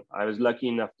passion, I was lucky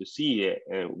enough to see it,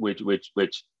 which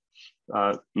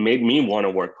made me want to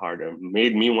work harder,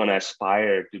 made me want to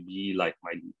aspire to be like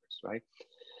my leaders, right?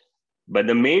 But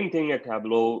the main thing at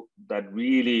Tableau that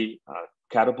really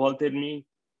catapulted me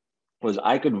was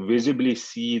I could visibly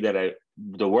see that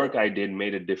the work I did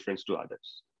made a difference to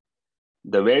others.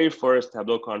 The very first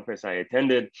Tableau conference I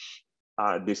attended,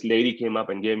 this lady came up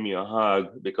and gave me a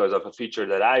hug because of a feature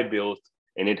that I built,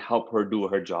 and it helped her do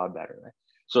her job better, right?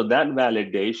 So that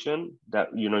validation that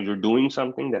you're doing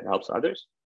something that helps others,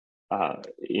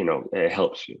 it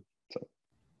helps you. So.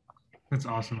 That's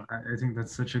awesome. I think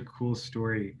that's such a cool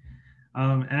story.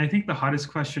 And I think the hottest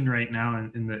question right now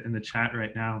in the chat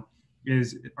right now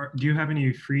is, do you have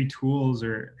any free tools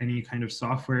or any kind of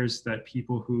softwares that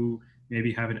people who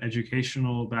maybe have an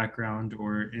educational background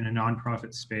or in a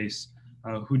nonprofit space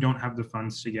who don't have the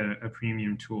funds to get a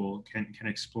premium tool can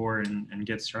explore and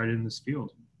get started in this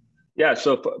field? Yeah,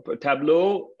 so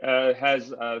Tableau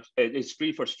it's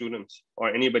free for students or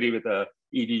anybody with a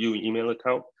EDU email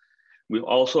account. We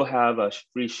also have a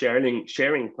free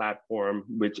sharing platform,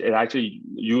 which is actually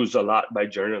used a lot by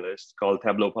journalists, called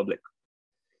Tableau Public.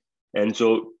 And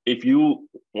so if you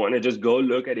want to just go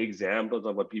look at examples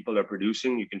of what people are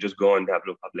producing, you can just go on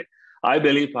Tableau Public. I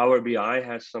believe Power BI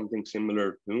has something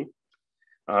similar too.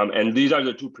 And these are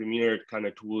the two premier kind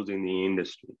of tools in the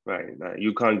industry, right?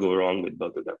 You can't go wrong with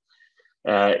both of them.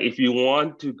 If you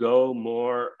want to go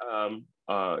more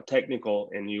technical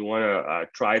and you want to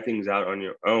try things out on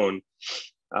your own,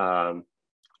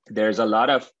 there's a lot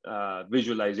of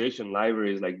visualization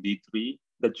libraries like D3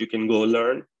 that you can go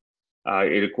learn.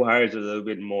 It requires a little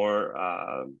bit more,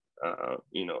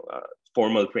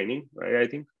 formal training, right? I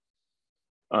think.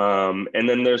 And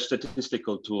then there's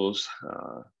statistical tools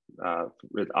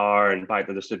with R and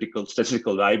Python. The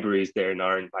statistical libraries there in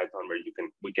R and Python where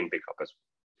we can pick up as well.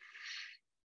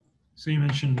 So you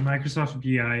mentioned Microsoft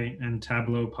BI and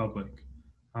Tableau Public,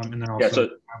 and then also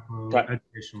Tableau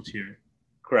Educational Tier.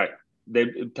 Correct.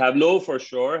 Tableau for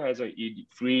sure has a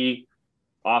free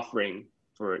offering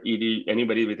for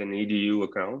anybody with an EDU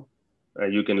account.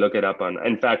 You can look it up on.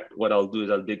 In fact, what I'll do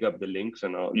is I'll dig up the links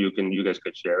and you guys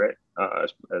could share it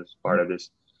as part of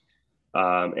this.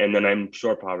 And then I'm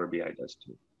sure Power BI does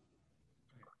too.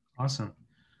 Awesome.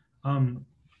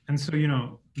 And so,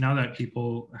 now that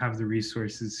people have the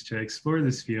resources to explore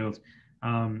this field,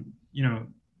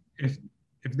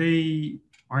 if they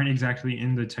aren't exactly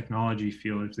in the technology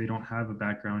field, if they don't have a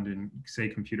background in, say,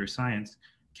 computer science,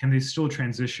 can they still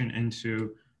transition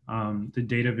into the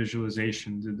data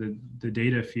visualization, the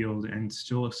data field, and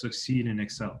still succeed in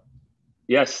Excel?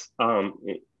 Yes.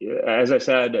 As I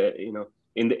said,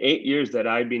 in the 8 years that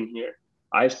I've been here,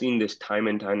 I've seen this time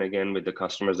and time again with the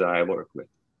customers that I work with.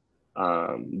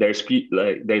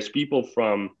 There's people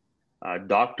from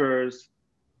doctors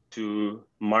to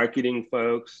marketing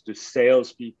folks to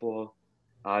salespeople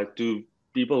to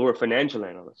people who are financial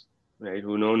analysts, right?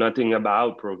 Who know nothing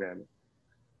about programming.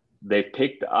 They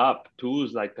picked up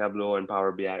tools like Tableau and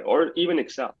Power BI or even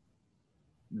Excel.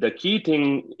 The key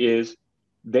thing is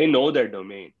they know their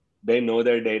domain, they know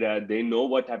their data, they know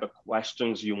what type of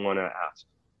questions you want to ask.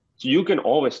 So you can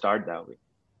always start that way.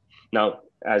 Now,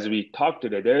 as we talked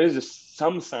today, there is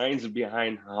some science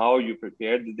behind how you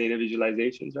prepare the data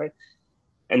visualizations, right?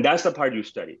 And that's the part you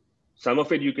study. Some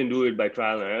of it you can do it by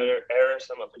trial and error.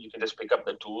 Some of it you can just pick up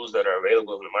the tools that are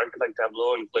available in the market like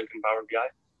Tableau and Click and Power BI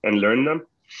and learn them.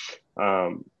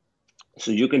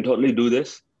 So you can totally do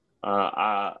this.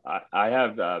 I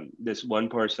have this one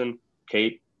person,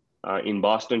 Kate, in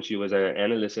Boston. She was an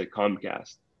analyst at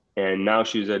Comcast, and now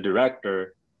she's a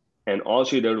director. And all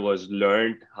she did was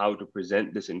learn how to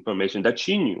present this information that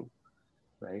she knew,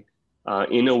 right?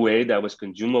 In a way that was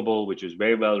consumable, which was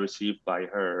very well received by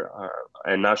her.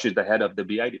 And now she's the head of the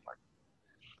BI department.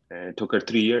 And it took her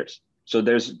 3 years. So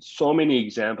there's so many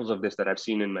examples of this that I've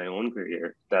seen in my own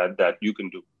career that you can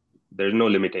do. There's no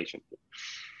limitation.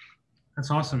 That's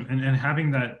awesome. And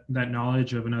having that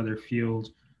knowledge of another field,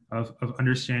 of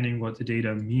understanding what the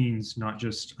data means, not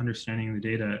just understanding the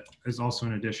data, is also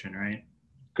an addition, right?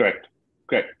 Correct.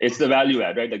 It's the value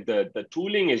add, right? Like the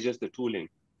tooling is just the tooling.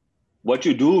 What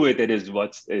you do with it is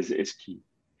key.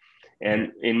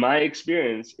 And in my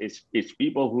experience, it's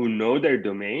people who know their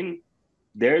domain.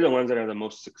 They're the ones that are the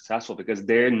most successful because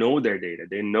they know their data.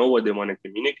 They know what they want to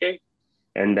communicate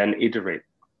and then iterate.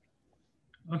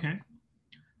 Okay.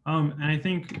 And I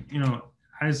think,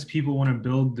 as people want to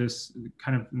build this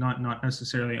kind of not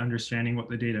necessarily understanding what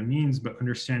the data means, but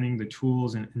understanding the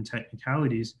tools and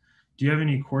technicalities, do you have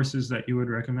any courses that you would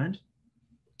recommend?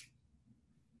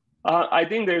 I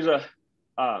think there's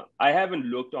I haven't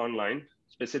looked online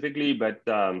specifically, but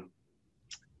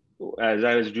as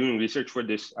I was doing research for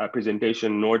this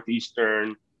presentation,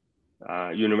 Northeastern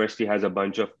University has a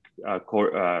bunch of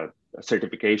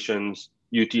certifications.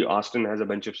 UT Austin has a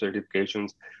bunch of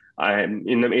certifications.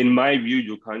 In my view,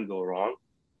 you can't go wrong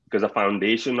because the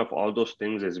foundation of all those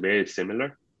things is very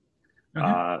similar.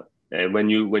 Okay. And when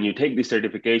you take these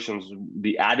certifications,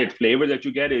 the added flavor that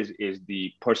you get is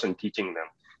the person teaching them,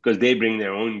 because they bring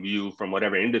their own view from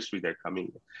whatever industry they're coming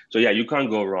in. So yeah, you can't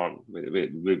go wrong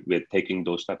with taking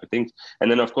those type of things.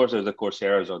 And then of course there's the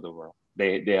Coursera's of the world.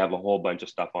 They have a whole bunch of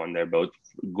stuff on there, both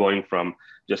going from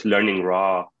just learning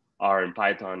raw R and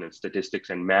Python and statistics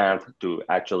and math to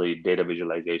actually data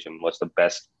visualization. What's the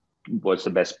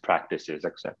best practices,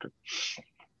 etc.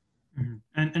 Mm-hmm.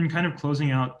 And kind of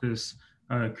closing out this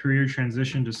career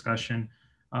transition discussion,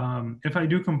 if I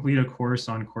do complete a course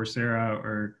on Coursera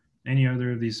or any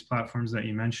other of these platforms that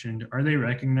you mentioned, are they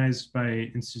recognized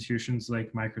by institutions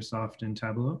like Microsoft and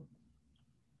Tableau?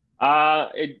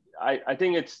 I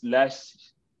think it's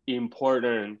less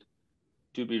important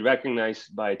to be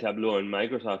recognized by Tableau and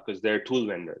Microsoft because they're tool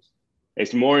vendors.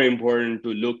 It's more important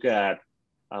to look at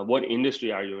what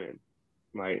industry are you in,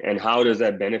 right? And how does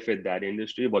that benefit that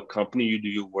industry? What company do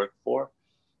you work for?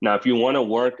 Now, if you want to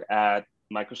work at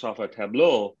Microsoft or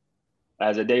Tableau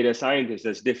as a data scientist,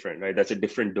 that's different, right? That's a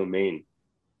different domain.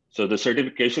 So the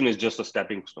certification is just a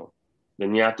stepping stone.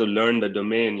 Then you have to learn the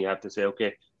domain. You have to say,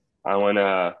 okay, I want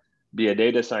to be a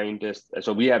data scientist.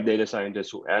 So we have data scientists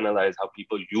who analyze how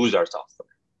people use our software.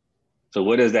 So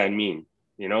what does that mean?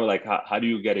 Like how do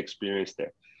you get experience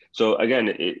there? So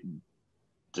again,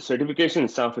 the certification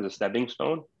itself is a stepping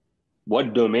stone.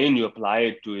 What domain you apply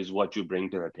it to is what you bring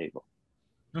to the table.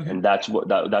 Okay. And that's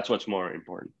what's more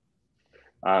important.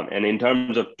 And in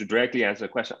terms of, to directly answer the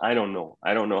question, I don't know.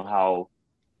 I don't know how,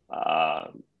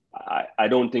 I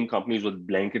don't think companies would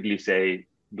blanketly say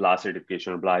blah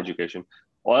certification or blah education.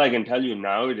 All I can tell you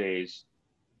nowadays,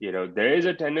 there is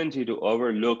a tendency to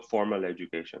overlook formal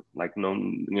education. Like, a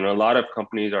lot of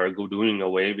companies are doing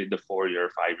away with the 4-year,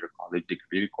 5-year college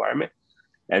degree requirement.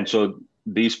 And so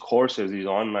these courses, these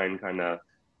online kind of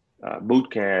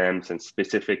boot camps and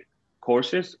specific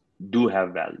courses do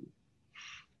have value.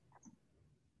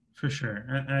 For sure.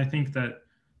 And I think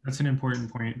that's an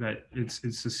important point, that it's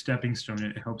a stepping stone.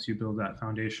 It helps you build that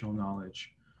foundational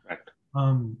knowledge. Correct.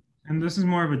 And this is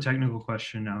more of a technical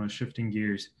question now, shifting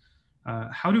gears.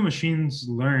 How do machines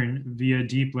learn via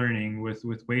deep learning with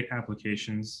weight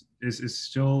applications is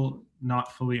still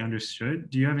not fully understood.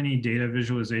 Do you have any data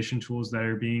visualization tools that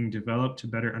are being developed to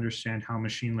better understand how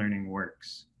machine learning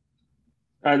works?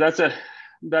 That's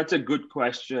a good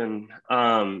question.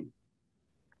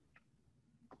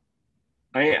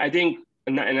 I think,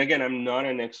 and again, I'm not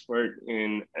an expert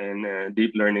in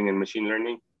deep learning and machine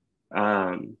learning,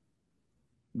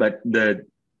 but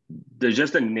there's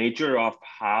just the nature of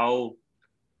how,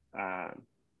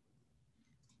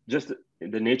 just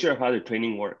the nature of how the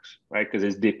training works, right? Because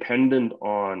it's dependent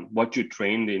on what you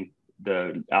trained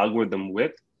the algorithm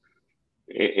with.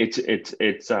 It's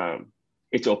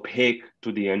opaque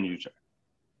to the end user.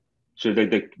 So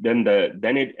it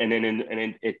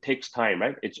takes time,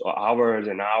 right? It's hours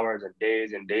and hours and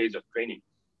days of training.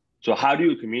 So how do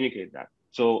you communicate that?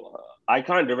 So I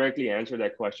can't directly answer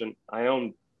that question. I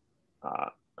don't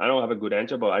have a good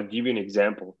answer, but I'll give you an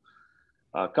example.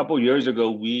 A couple of years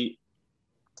ago, we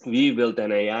built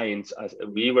an AI.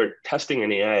 We were testing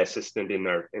an AI assistant in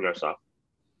our software,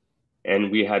 and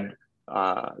we had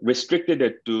restricted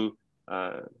it to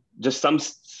just some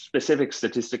specific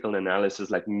statistical analysis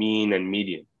like mean and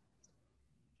median.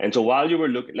 And so while you were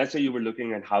looking, let's say you were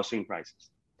looking at housing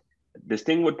prices, this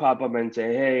thing would pop up and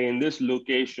say, hey, in this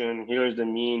location, here's the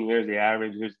mean, here's the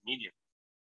average, here's the median.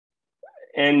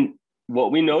 And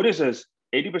what we noticed is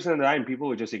 80% of the time people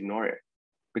would just ignore it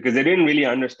because they didn't really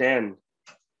understand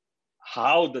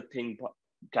how the thing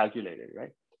calculated,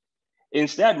 right?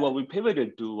 Instead, what we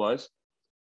pivoted to was,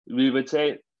 we would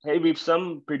say, hey, we have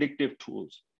some predictive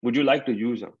tools. Would you like to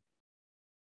use them?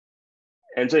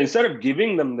 And so instead of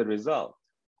giving them the result,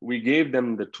 we gave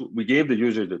the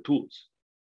user the tools,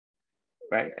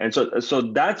 right? And so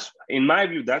that's, in my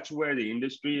view, that's where the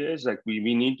industry is. Like we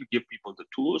need to give people the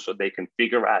tools so they can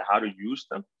figure out how to use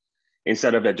them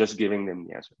instead of just giving them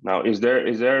the answer. Now, is there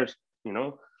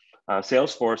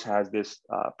Salesforce has this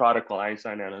product called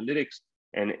Einstein Analytics,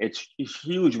 and it's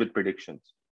huge with predictions,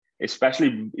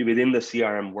 especially within the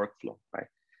CRM workflow, right?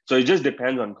 So it just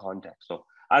depends on context. So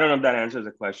I don't know if that answers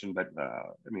the question, but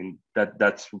I mean,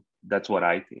 that's what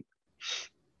I think.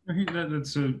 I think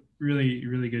that's a really,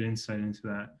 really good insight into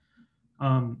that.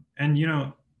 And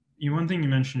one thing you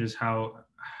mentioned is how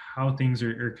things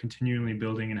are continually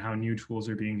building and how new tools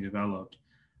are being developed.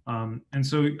 And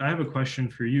so I have a question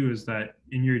for you, is that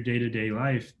in your day-to-day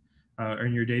life or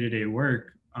in your day-to-day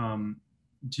work,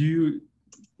 do you,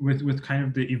 with kind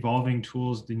of the evolving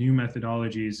tools, the new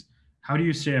methodologies, how do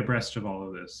you stay abreast of all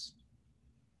of this?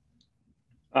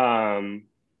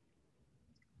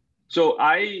 So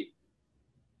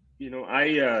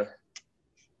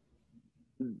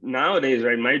nowadays,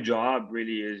 right, my job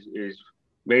really is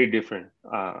very different.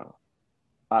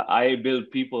 I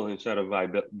build people instead of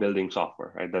building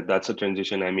software, right? That's a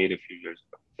transition I made a few years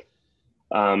ago.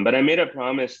 But I made a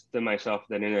promise to myself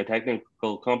that in a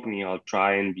technical company, I'll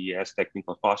try and be as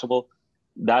technical as possible.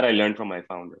 That I learned from my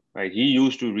founder, right? He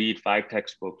used to read 5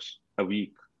 textbooks a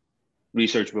week,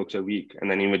 research books a week,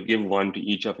 and then he would give one to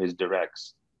each of his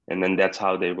directs. And then that's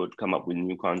how they would come up with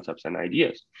new concepts and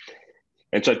ideas.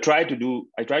 And so I try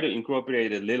to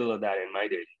incorporate a little of that in my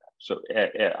daily life. So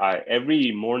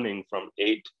every morning from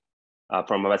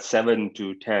about 7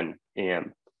 to 10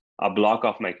 a.m., I block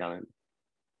off my calendar.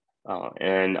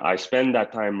 And I spend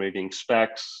that time reading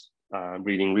specs,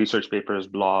 reading research papers,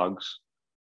 blogs,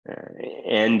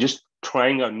 and just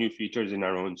trying out new features in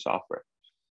our own software.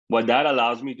 What that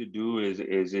allows me to do is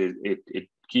it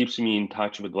keeps me in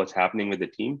touch with what's happening with the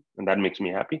team, and that makes me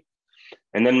happy.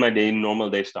 And then my normal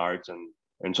day starts,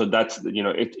 and so that's,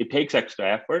 it takes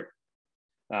extra effort,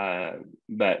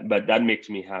 but that makes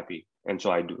me happy, and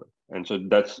so I do it. And so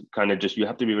that's kind of just, you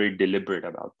have to be very deliberate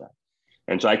about that.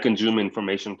 And so I consume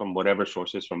information from whatever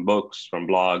sources, from books, from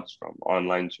blogs, from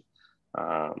online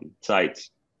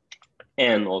sites,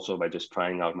 and also by just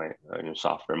trying out my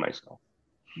software myself.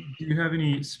 Do you have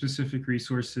any specific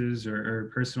resources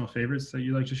or personal favorites that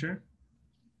you'd like to share?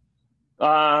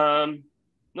 No,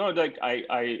 like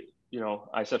I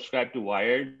subscribe to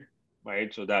Wired,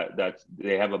 right? So that's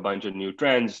they have a bunch of new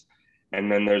trends,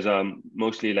 and then there's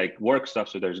mostly like work stuff.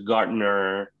 So there's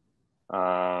Gartner,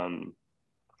 um,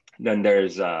 then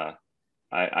there's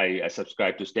I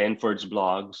subscribe to Stanford's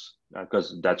blogs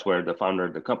because that's where the founder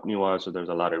of the company was. So there's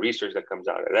a lot of research that comes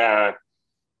out of that.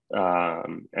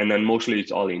 And then mostly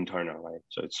it's all internal, right?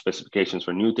 So it's specifications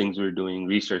for new things we're doing,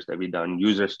 research that we've done,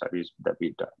 user studies that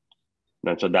we've done.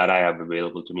 And so that I have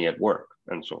available to me at work.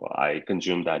 And so I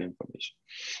consume that information.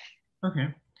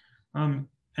 Okay.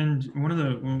 And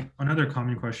another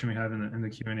common question we have in the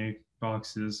Q&A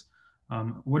box is,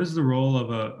 what is the role of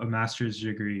a master's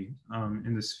degree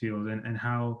in this field, and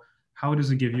how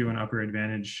does it give you an upper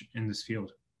advantage in this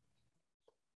field?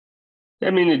 I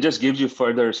mean, it just gives you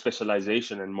further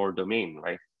specialization and more domain,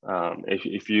 right?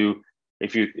 If you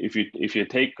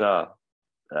take the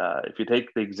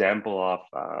example of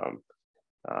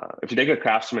if you take a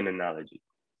craftsman analogy,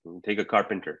 you take a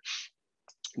carpenter.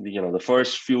 The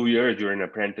first few years you're an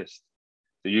apprentice,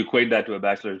 so you equate that to a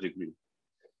bachelor's degree,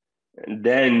 and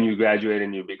then you graduate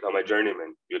and you become a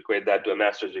journeyman. You equate that to a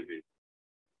master's degree,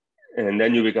 and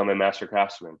then you become a master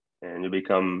craftsman, and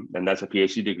that's a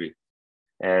PhD degree.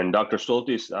 And Dr.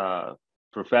 Stolte's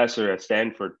professor at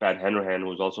Stanford, Pat Hanrahan,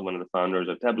 who's also one of the founders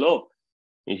of Tableau,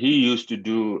 he used to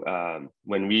do,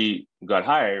 when we got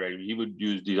hired, right, he would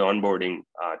use these onboarding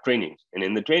trainings. And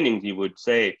in the trainings, he would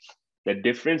say the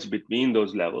difference between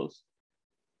those levels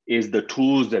is the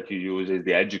tools that you use, is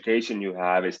the education you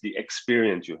have, is the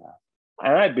experience you have.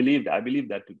 And I believe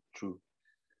that to be true.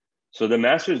 So the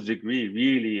master's degree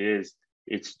really is,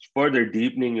 it's further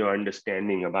deepening your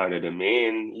understanding about a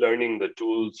domain, learning the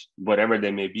tools, whatever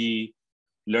they may be,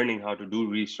 learning how to do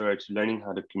research, learning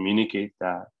how to communicate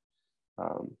that.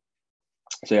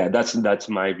 So yeah, that's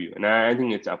my view. And I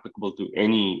think it's applicable to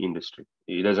any industry.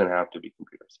 It doesn't have to be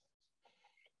computer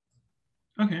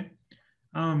science. Okay.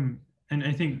 And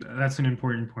I think that's an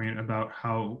important point about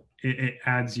how it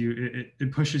adds you,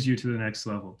 it pushes you to the next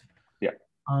level. Yeah.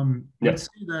 Let's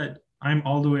say that I'm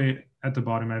all the way at the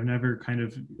bottom. I've never kind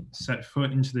of set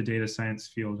foot into the data science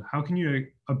field. How can you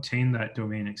obtain that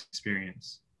domain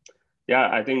experience? Yeah,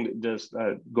 I think just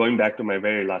going back to my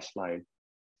very last slide,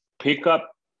 pick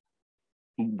up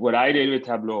what I did with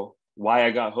Tableau. Why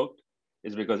I got hooked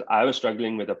is because I was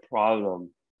struggling with a problem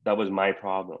that was my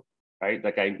problem, right?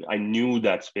 Like I knew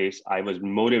that space. I was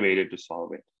motivated to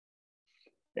solve it.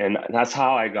 And that's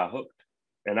how I got hooked.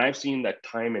 And I've seen that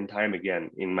time and time again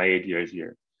in my 8 years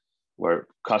here, where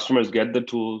customers get the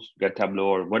tools, get Tableau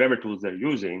or whatever tools they're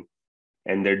using,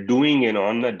 and they're doing it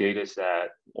on a data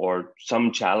set or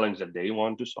some challenge that they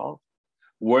want to solve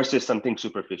versus something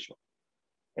superficial.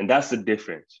 And that's the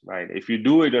difference, right? If you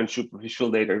do it on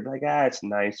superficial data, it's like, it's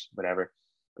nice, whatever.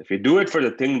 If you do it for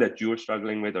the thing that you're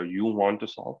struggling with or you want to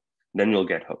solve, then you'll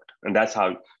get hooked. And that's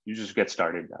how you just get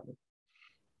started that way.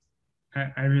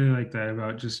 I really like that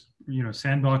about just,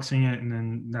 sandboxing it, and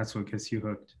then that's what gets you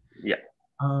hooked. Yeah.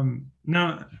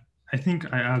 Now, I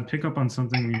think I'll pick up on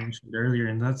something we mentioned earlier,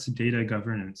 and that's data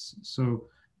governance. So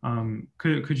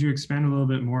could you expand a little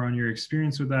bit more on your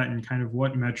experience with that and kind of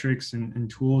what metrics and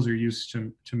tools are used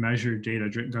to measure data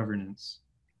governance?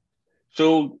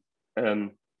 So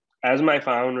as my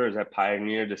founders, I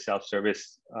pioneered the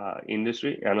self-service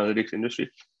analytics industry,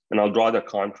 and I'll draw the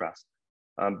contrast.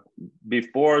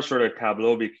 Before sort of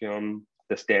Tableau became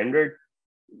the standard,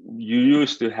 you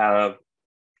used to have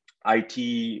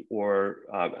IT or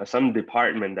some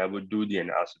department that would do the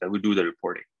analysis, that would do the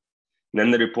reporting. And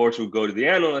then the reports would go to the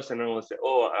analyst, and analyst say,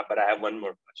 but I have one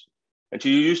more question. And so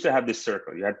you used to have this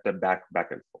circle. You had to back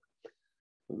and forth.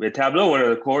 With Tableau, one of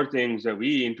the core things that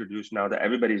we introduced now that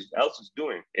everybody else is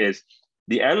doing is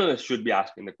the analyst should be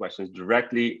asking the questions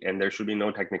directly, and there should be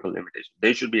no technical limitation.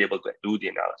 They should be able to do the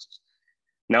analysis.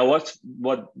 Now,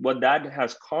 what that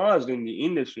has caused in the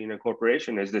industry, in a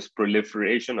corporation, is this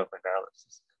proliferation of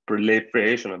analysis,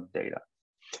 proliferation of data.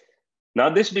 Now,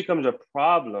 this becomes a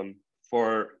problem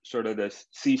for sort of the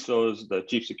CISOs, the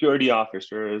chief security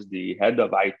officers, the head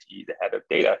of IT, the head of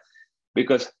data,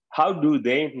 because how do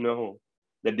they know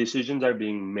that decisions are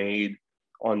being made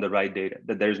on the right data,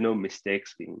 that there's no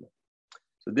mistakes being made?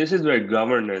 So this is where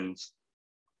governance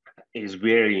is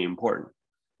very important,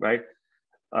 right?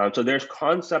 So there's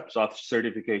concepts of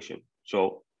certification.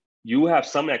 So you have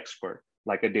some expert,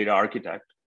 like a data architect,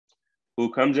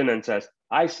 who comes in and says,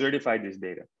 I certified this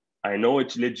data. I know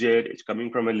it's legit, it's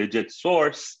coming from a legit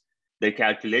source, the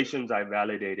calculations I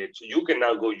validated. So you can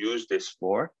now go use this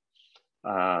for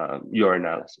your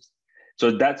analysis. So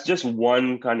that's just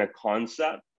one kind of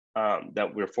concept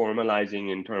that we're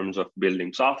formalizing in terms of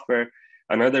building software.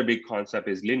 Another big concept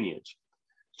is lineage.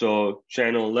 So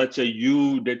Channel, let's say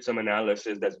you did some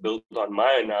analysis that's built on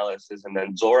my analysis, and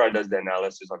then Zora does the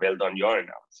analysis built on your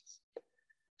analysis.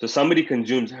 So somebody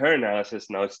consumes her analysis,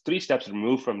 now it's 3 steps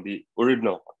removed from the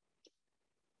original one.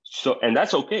 So, and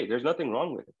that's okay, there's nothing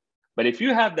wrong with it. But if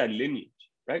you have that lineage,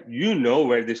 right, you know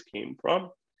where this came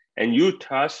from, and you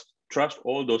trust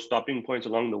all those stopping points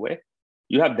along the way,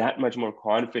 you have that much more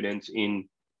confidence in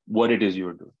what it is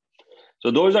you're doing.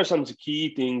 So those are some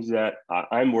key things that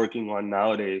I'm working on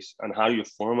nowadays on how you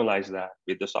formalize that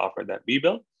with the software that we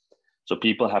build, so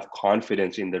people have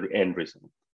confidence in the end result.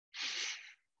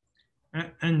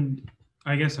 And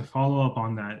I guess a follow-up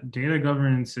on that, data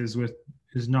governance is it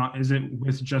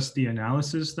with just the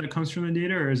analysis that comes from the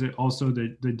data, or is it also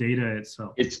the data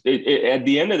itself? At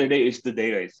the end of the day, it's the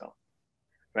data itself,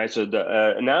 right? So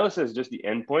the analysis is just the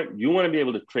endpoint. You want to be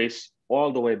able to trace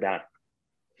all the way back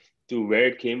to where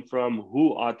it came from,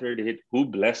 who authored it, who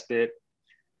blessed it.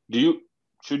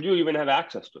 Should you even have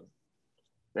access to it?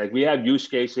 Like, we have use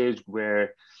cases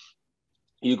where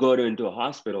you go into a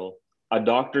hospital, a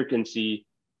doctor can see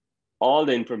all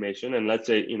the information. And let's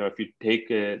say, if you take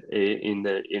it in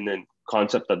the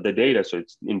concept of the data, so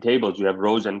it's in tables, you have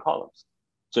rows and columns.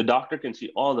 So a doctor can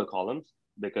see all the columns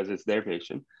because it's their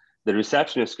patient. The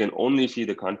receptionist can only see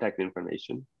the contact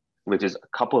information, which is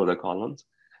a couple of the columns.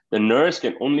 The nurse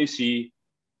can only see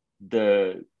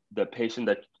the patient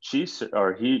that she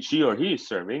or he is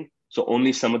serving, so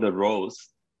only some of the rows,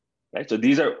 right? So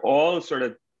these are all sort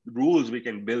of rules we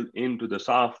can build into the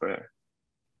software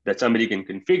that somebody can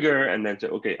configure and then say,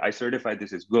 okay, I certify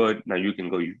this is good, now you can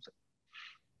go use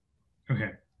it.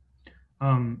 Okay.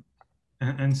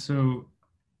 And so,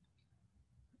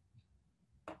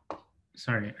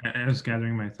 sorry, I was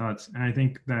gathering my thoughts, and I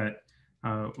think that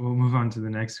we'll move on to the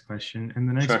next question. And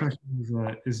the next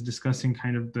question is discussing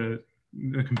kind of the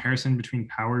comparison between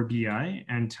Power BI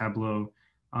and Tableau,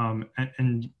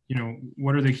 and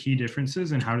what are the key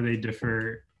differences and how do they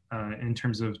differ in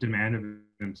terms of demand of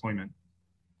employment?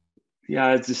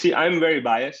 Yeah, see, I'm very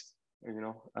biased.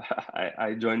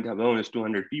 I joined Tableau when it was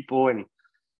 200 people, and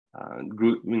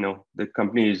grew. The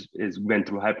company went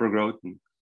through hypergrowth, and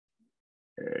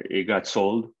it got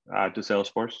sold to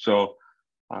Salesforce. So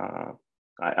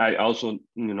I also,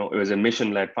 it was a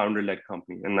mission-led, founder-led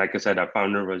company, and like I said, our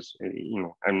founder was,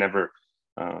 I've never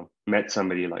met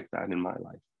somebody like that in my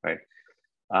life,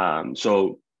 right?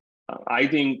 So I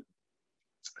think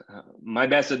my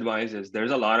best advice is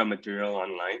there's a lot of material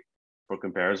online for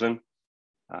comparison.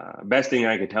 Best thing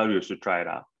I can tell you is to try it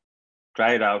out.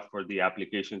 Try it out for the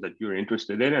applications that you're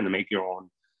interested in and make your own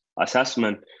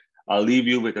assessment. I'll leave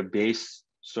you with a base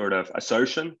sort of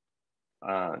assertion.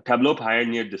 Tableau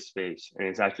pioneered the space, and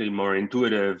it's actually more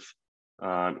intuitive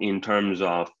in terms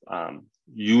of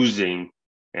using,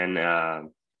 and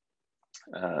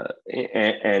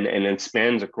it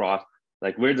spans across,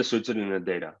 like, we're the Switzerland in the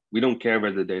data. We don't care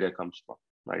where the data comes from,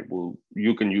 right?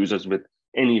 You can use us with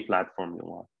any platform you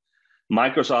want.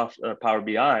 Microsoft Power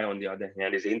BI, on the other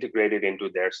hand, is integrated into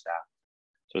their stack.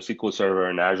 So SQL Server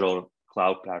and Azure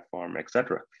Cloud Platform, et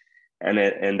cetera. And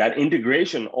that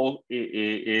integration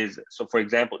is, so for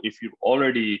example, if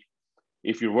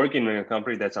you're working in a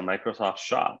company that's a Microsoft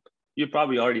shop, you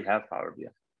probably already have Power BI.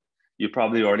 You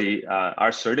probably already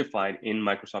are certified in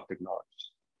Microsoft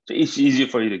technologies. So it's easier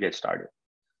for you to get started.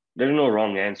 There's no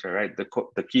wrong answer, right?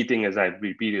 The key thing, as I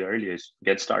repeated earlier, is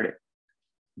get started.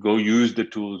 Go use the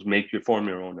tools, form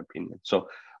your own opinion. So,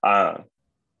 I'm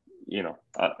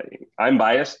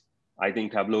biased. I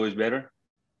think Tableau is better,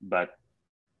 but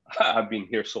I've been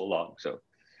here so long. So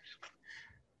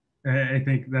I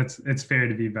think it's fair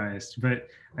to be biased, but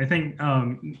I think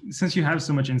since you have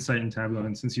so much insight in Tableau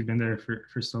and since you've been there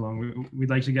for so long, we'd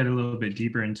like to get a little bit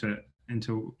deeper into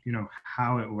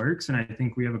how it works. And I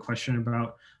think we have a question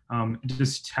about,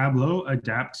 does Tableau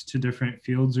adapt to different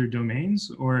fields or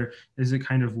domains, or is it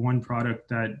kind of one product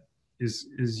that is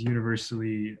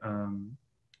universally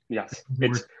yes,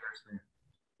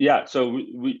 yeah. So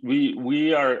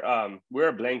we are we're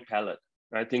a blank palette.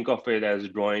 I think of it as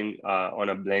drawing on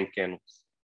a blank canvas.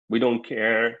 We don't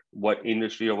care what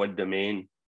industry or what domain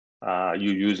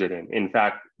you use it in. In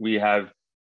fact, we have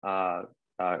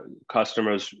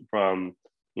customers from,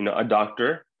 a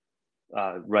doctor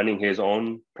running his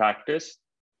own practice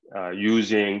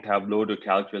using Tableau to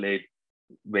calculate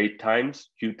wait times,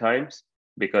 queue times,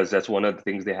 because that's one of the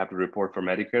things they have to report for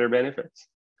Medicare benefits.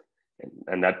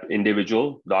 And that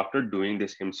individual doctor doing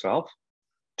this himself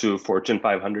to Fortune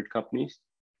 500 companies,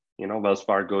 Wells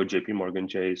Fargo, JP Morgan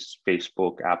Chase,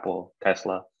 Facebook, Apple,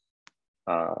 Tesla.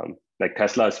 Like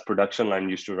Tesla's production line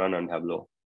used to run on Tableau.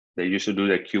 They used to do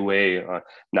their QA.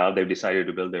 Now they've decided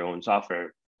to build their own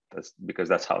software. Because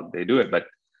that's how they do it. But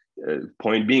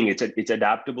point being, it's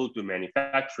adaptable to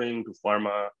manufacturing, to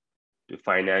pharma, to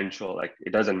financial. Like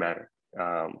it doesn't matter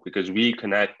because we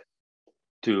connect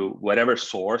to whatever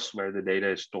source where the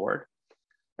data is stored,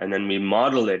 and then we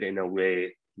model it in a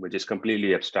way which is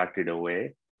completely abstracted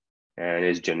away and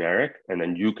is generic. And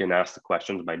then you can ask the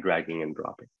questions by dragging and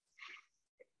dropping.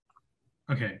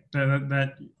 Okay,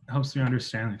 that helps me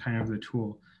understand kind of the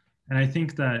tool. And I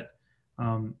think that,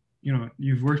 you know,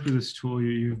 you've worked with this tool,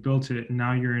 you've built it, and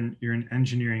now you're an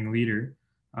engineering leader.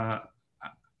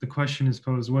 The question is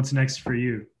posed, what's next for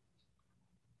you?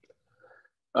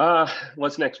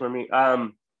 What's next for me?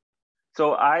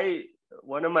 So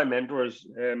one of my mentors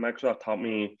at Microsoft taught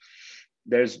me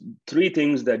there's three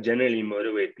things that generally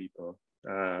motivate people.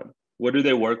 What do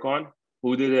they work on?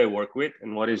 Who do they work with?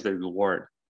 And what is their reward?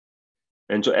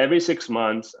 And so every 6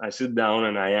 months, I sit down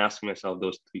and I ask myself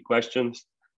those three questions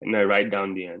and I write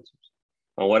down the answers.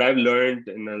 And what I've learned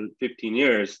in the 15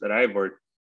 years that I've worked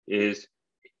is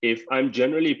if I'm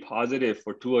generally positive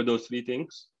for two of those three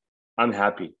things, I'm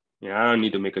happy. Yeah, I don't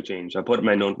need to make a change. I put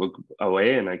my notebook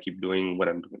away and I keep doing what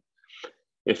I'm doing.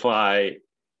 If I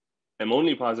am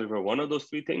only positive for one of those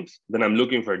three things, then I'm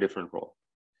looking for a different role.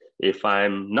 If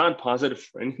I'm not positive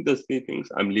for any of those three things,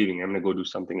 I'm leaving. I'm going to go do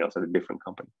something else at a different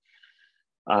company.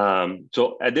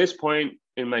 So at this point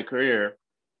in my career,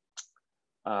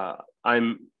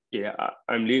 I'm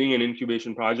leading an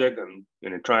incubation project. I'm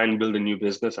going to try and build a new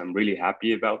business. I'm really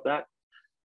happy about that.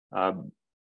 But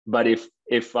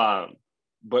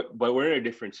we're in a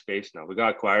different space now. We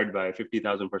got acquired by a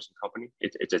 50,000 person company.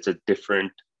 It's a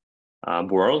different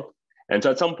world. And so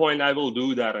at some point I will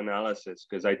do that analysis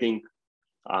because I think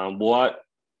what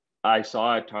I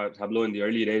saw at Tableau in the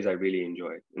early days, I really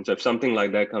enjoyed. And so if something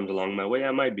like that comes along my way, I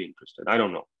might be interested. I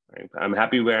don't know. Right? I'm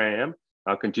happy where I am.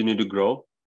 I'll continue to grow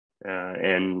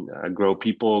and grow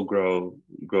people, grow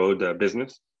the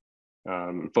business,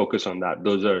 focus on that.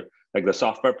 Those are like the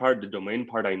software part, the domain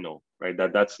part, I know, right?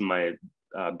 That's my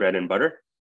bread and butter.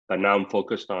 But now I'm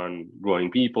focused on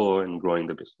growing people and growing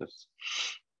the business.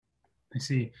 I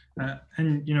see.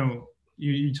 And, you know,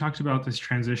 you talked about this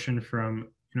transition from,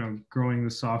 you know, growing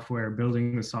the software,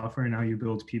 building the software, and now you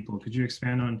build people. Could you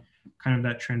expand on kind of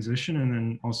that transition and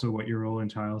then also what your role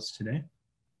entails today?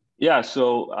 Yeah.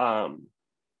 So,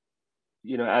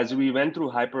 you know, as we went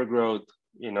through hypergrowth,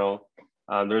 you know,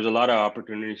 there's a lot of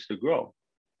opportunities to grow.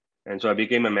 And so I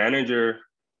became a manager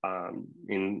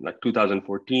in like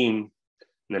 2014, and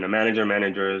then a manager,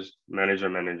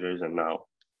 and now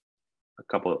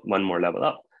one more level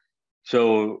up.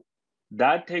 So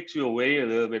that takes you away a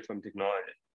little bit from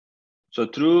technology. So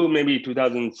through maybe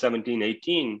 2017,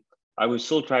 18, I was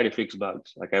still trying to fix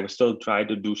bugs. Like I was still trying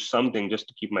to do something just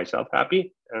to keep myself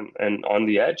happy and on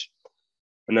the edge.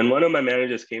 And then one of my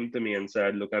managers came to me and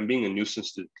said, look, I'm being a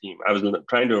nuisance to the team. I was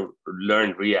trying to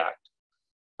learn React,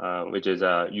 which is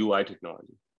a UI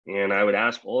technology. And I would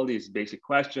ask all these basic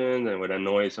questions and would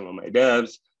annoy some of my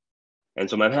devs. And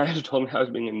so my manager told me I was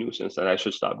being a nuisance, that I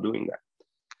should stop doing that.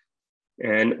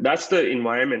 And that's the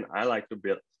environment I like to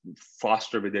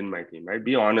foster within my team, right?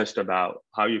 Be honest about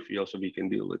how you feel so we can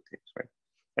deal with things, right?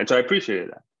 And so I appreciated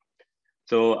that.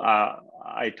 So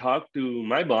I talked to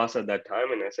my boss at that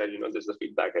time and I said, you know, this is the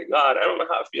feedback I got. I don't know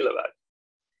how I feel about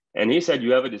it. And he said,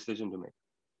 you have a decision to make.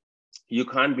 You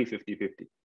can't be 50-50.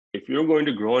 If you're going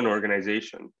to grow an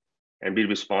organization and be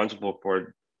responsible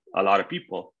for a lot of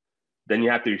people, then you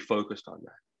have to be focused on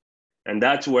that. And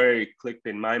that's where it clicked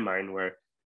in my mind,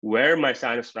 where my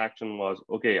satisfaction was,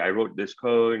 okay, I wrote this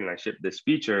code and I shipped this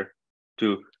feature,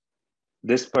 to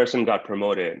this person got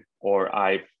promoted, or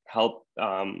I helped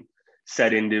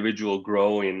set individual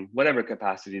grow in whatever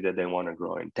capacity that they want to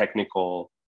grow in,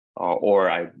 technical, or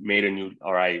I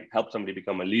helped somebody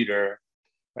become a leader,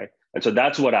 right? And so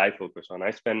that's what I focus on.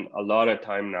 I spend a lot of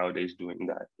time nowadays doing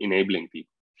that, enabling people.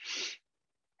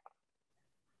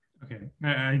 Okay,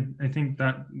 I think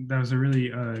that was a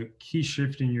really key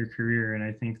shift in your career, and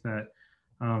I think that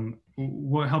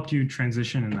what helped you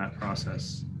transition in that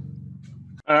process?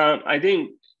 I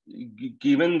think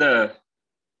given the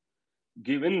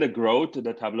growth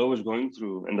that Tableau was going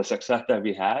through and the success that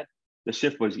we had, the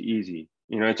shift was easy.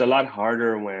 You know, it's a lot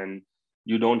harder when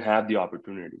you don't have the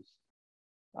opportunities.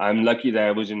 I'm lucky that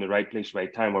I was in the right place,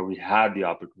 right time, where we had the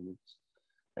opportunities.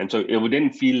 And so it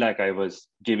didn't feel like I was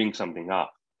giving something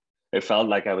up. It felt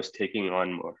like I was taking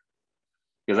on more.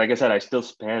 Because like I said, I still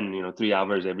spend, 3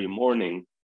 hours every morning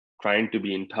trying to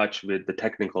be in touch with the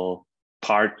technical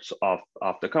parts of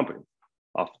the company,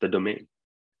 of the domain.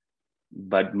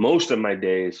 but most of my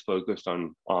day is focused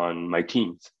on my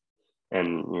teams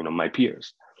and my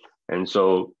peers. And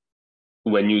so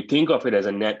when you think of it as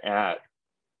a net add,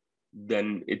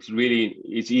 then it's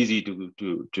easy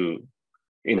to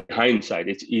in hindsight,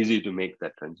 it's easy to make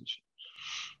that transition.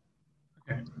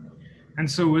 Okay. And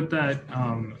so with that,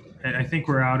 I think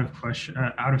we're out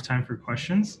of time for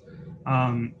questions.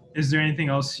 Is there anything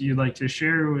else you'd like to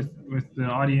share with the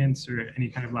audience, or any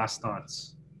kind of last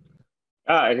thoughts?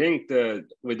 I think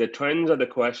with the trends of the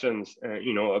questions,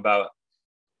 about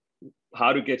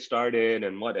how to get started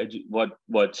and what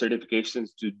certifications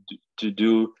to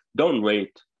do, don't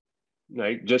wait,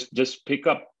 right? Just pick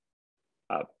up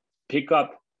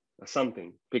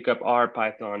something, pick up R,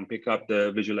 Python, pick up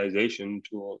the visualization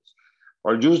tools,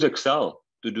 or use Excel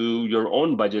to do your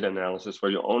own budget analysis for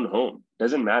your own home.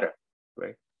 Doesn't matter,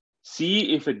 right?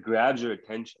 See if it grabs your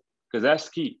attention, because that's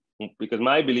key. Because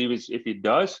my belief is if it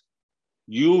does,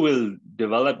 you will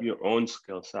develop your own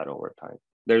skill set over time.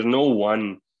 There's no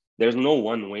one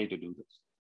way to do this.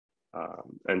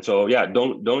 And so, yeah,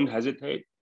 don't hesitate.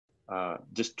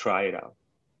 Just try it out.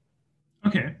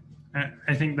 Okay.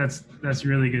 I think that's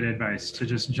really good advice, to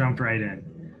just jump right in.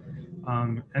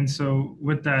 And so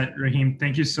with that, Rahim,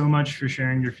 thank you so much for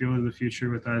sharing your field of the future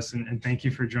with us, and thank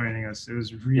you for joining us. It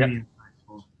was really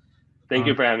insightful. Thank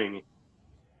you for having me.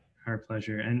 Our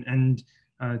pleasure. And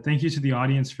thank you to the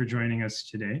audience for joining us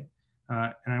today.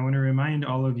 And I want to remind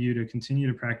all of you to continue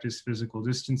to practice physical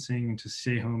distancing and to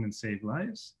stay home and save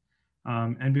lives.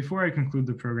 And before I conclude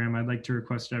the program, I'd like to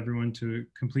request everyone to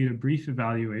complete a brief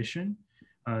evaluation.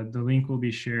 The link will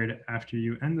be shared after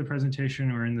you end the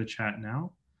presentation or in the chat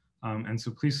now. And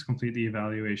so please complete the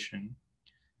evaluation.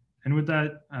 And with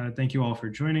that, thank you all for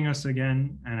joining us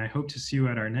again. And I hope to see you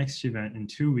at our next event in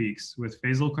 2 weeks with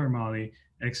Faisal Karmali,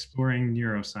 exploring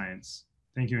neuroscience.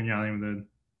 Thank you, Anjali Madad.